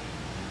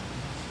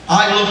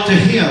 I look to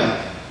him.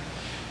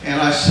 And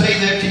I say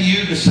that to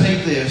you to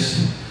say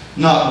this: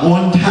 not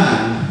one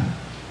time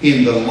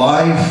in the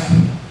life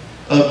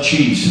of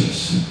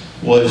Jesus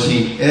was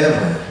he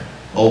ever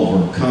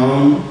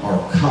overcome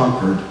or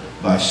conquered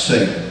by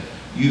Satan.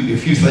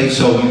 If you think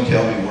so, you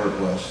tell me where it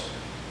was.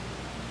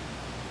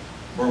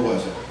 Where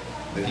was it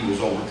that he was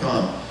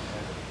overcome?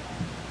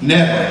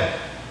 Never.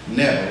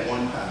 Never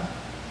one time.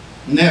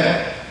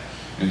 Never.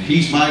 And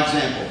he's my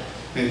example.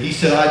 And he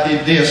said, I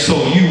did this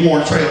so you,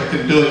 Warren Traylor,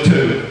 could do it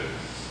too.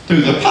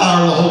 Through the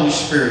power of the Holy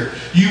Spirit.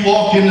 You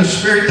walk in the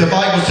Spirit. The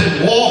Bible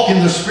said, walk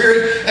in the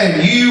Spirit,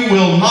 and you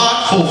will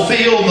not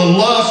fulfill the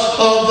lust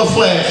of the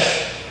flesh.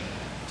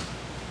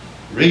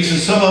 The reason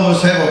some of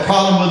us have a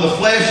problem with the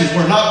flesh is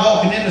we're not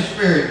walking in the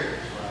Spirit.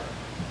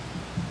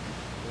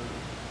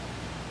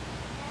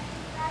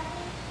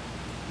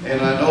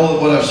 And I know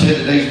that what I've said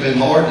today has been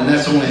hard, and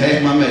that's only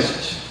half my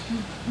message.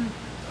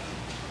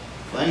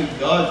 Thank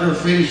God you're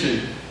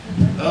finishing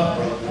up,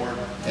 Brother Warren.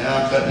 Yeah,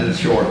 I'm cutting it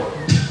short.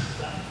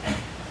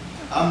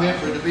 I meant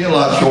for it to be a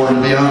lot shorter,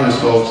 to be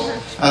honest,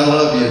 folks. I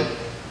love you.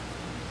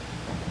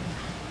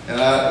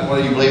 And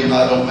whether you believe or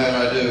not, don't matter,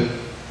 I do.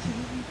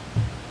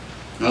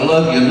 I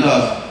love you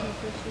enough.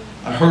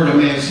 I heard a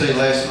man say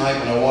last night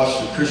when I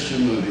watched a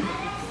Christian movie,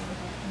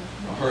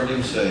 I heard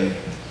him say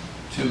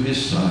to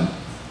his son,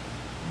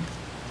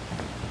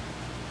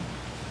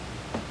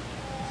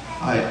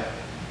 I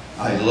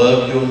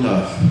love you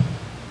enough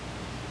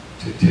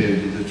to tell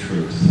you the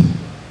truth.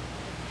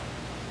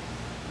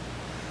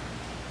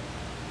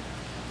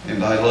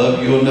 And I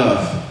love you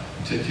enough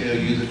to tell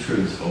you the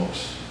truth,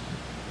 folks.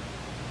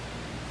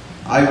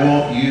 I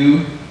want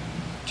you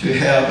to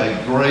have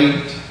a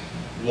great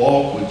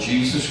walk with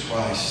Jesus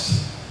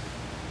Christ.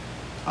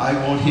 I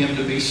want him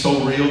to be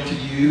so real to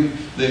you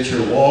that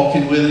you're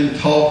walking with him,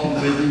 talking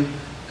with him,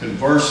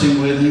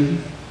 conversing with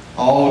him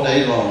all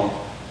day long.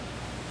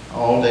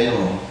 All day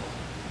long.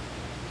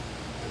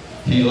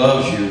 He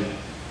loves you,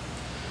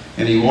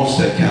 and he wants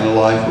that kind of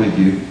life with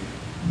you.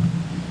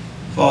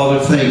 Father,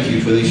 thank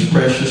you for these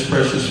precious,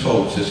 precious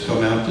folks that's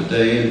come out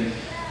today. And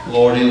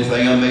Lord,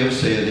 anything I may have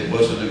said, it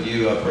wasn't of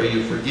you. I pray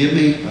you forgive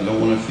me. I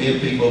don't want to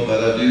offend people,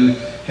 but I do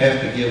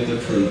have to give the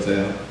truth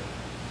out.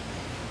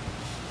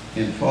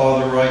 And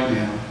Father, right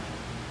now,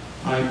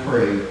 I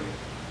pray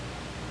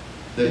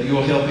that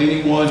you'll help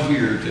anyone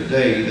here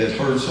today that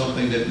heard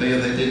something that maybe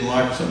they didn't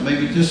like, something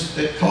maybe just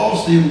that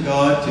caused them,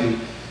 God, to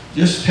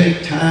just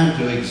take time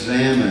to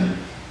examine,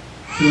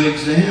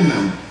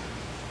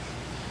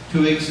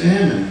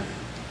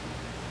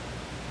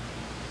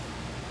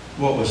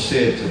 what was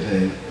said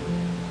today.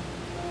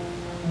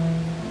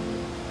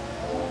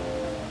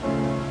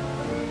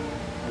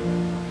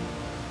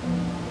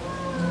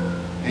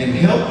 And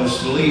help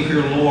us to leave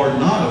here, Lord,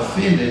 not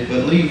offended,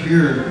 but leave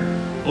here,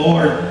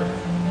 Lord,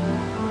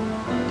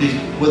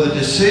 with a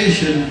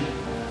decision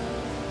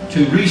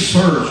to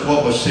research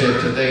what was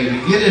said today,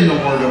 to get in the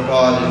Word of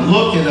God and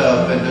look it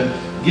up, and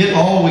to get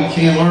all we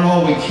can, learn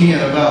all we can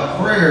about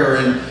prayer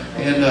and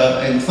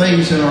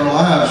things in our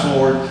lives,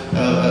 Lord,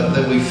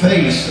 that we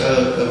face,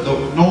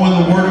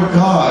 knowing the Word of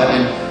God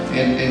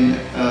and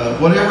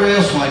whatever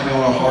else might be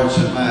on our hearts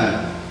and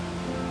mind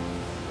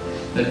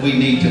that we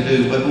need to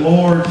do. But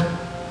Lord,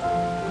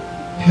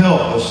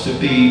 help us to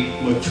be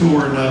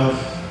mature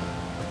enough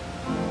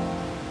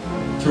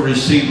to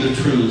receive the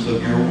truth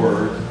of your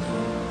Word.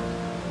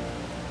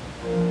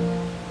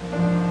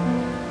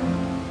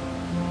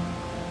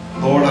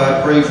 Lord,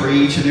 I pray for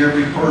each and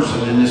every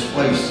person in this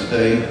place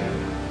today,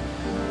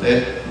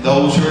 that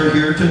those who are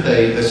here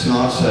today that's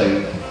not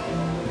saved,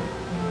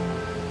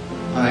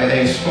 I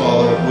ask,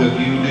 Father, would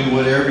you do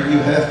whatever you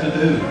have to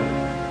do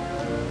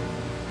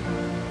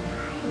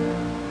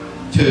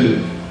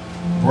to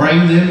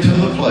bring them to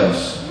the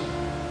place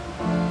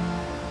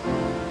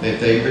that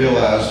they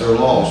realize they're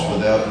lost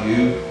without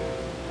you,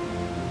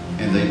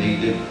 and they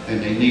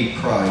need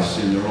Christ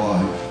in their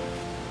life,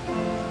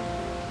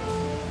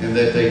 and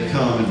that they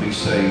come and be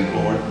saved,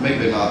 Lord.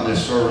 Maybe not in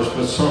this service,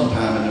 but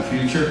sometime in the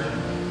future,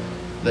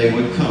 they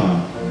would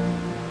come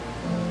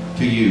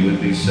to you and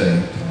be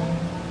saved.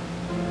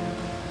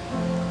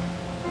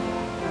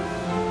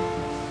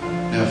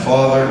 Now,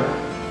 Father,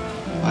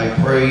 I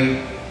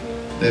pray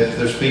that if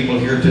there's people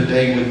here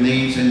today with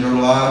needs in their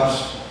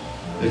lives,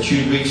 that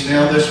you reach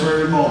now this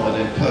very moment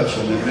and touch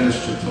them and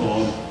minister to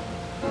them.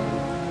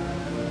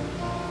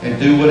 And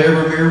do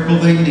whatever miracle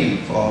they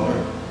need,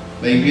 Father.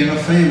 Maybe in a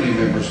family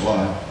member's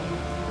life.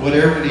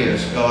 Whatever it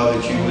is, God,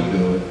 that you would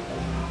do it.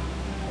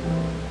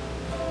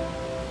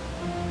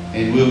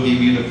 And we'll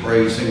give you the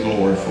praise and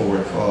glory for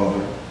it,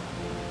 Father.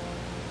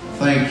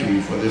 Thank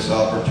you for this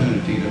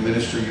opportunity to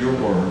minister your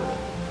word.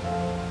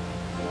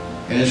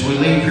 And as we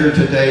leave here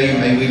today,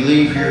 may we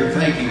leave here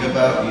thinking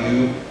about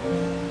you,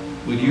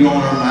 with you on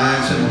our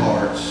minds and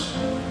hearts,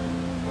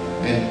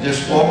 and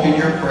just walk in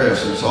your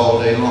presence all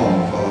day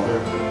long, Father.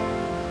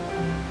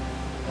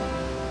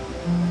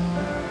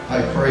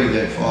 I pray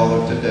that,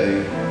 Father,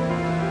 today,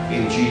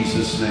 in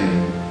Jesus'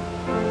 name,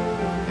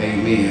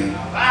 amen.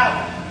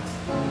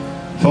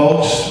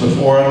 Folks,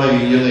 before I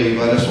leave,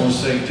 I just want to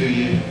say to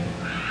you,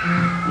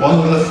 one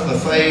of the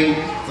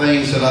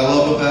things that I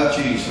love about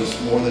Jesus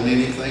more than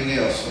anything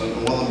else,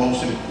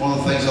 one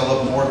of the things I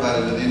love more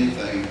about him than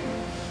anything,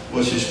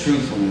 was his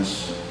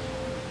truthfulness.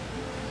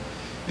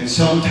 And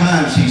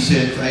sometimes he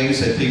said things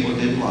that people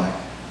didn't like.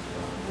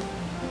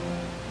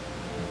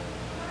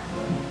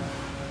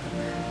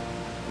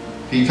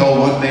 He told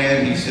one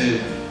man, he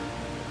said,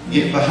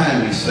 "Get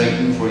behind me,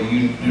 Satan, for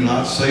you do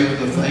not savor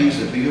the things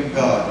that be of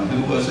God." And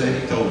who was that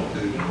he told it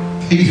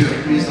to? Peter,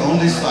 his own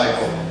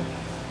disciple.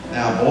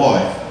 Now, boy,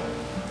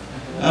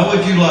 how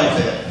would you like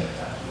that?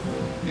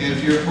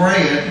 If you're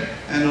praying,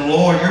 and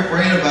you're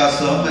praying about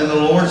something, and the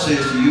Lord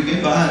says to you,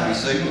 "Get behind me,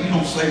 Satan, you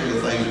don't savor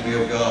the things that be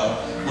of God."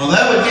 Well,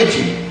 that would get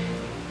you.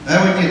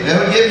 That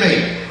would get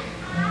me.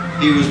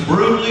 He was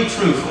brutally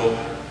truthful,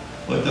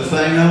 but the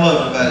thing I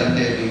loved about him,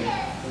 Debbie,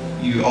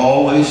 you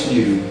always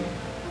knew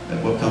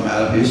that what come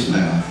out of his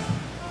mouth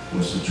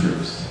was the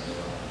truth.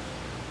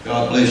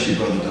 God bless you,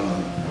 Brother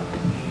Don.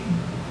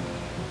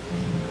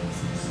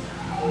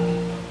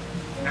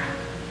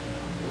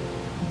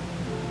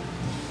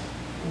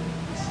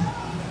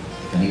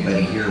 If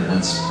anybody here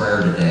wants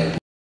prayer today,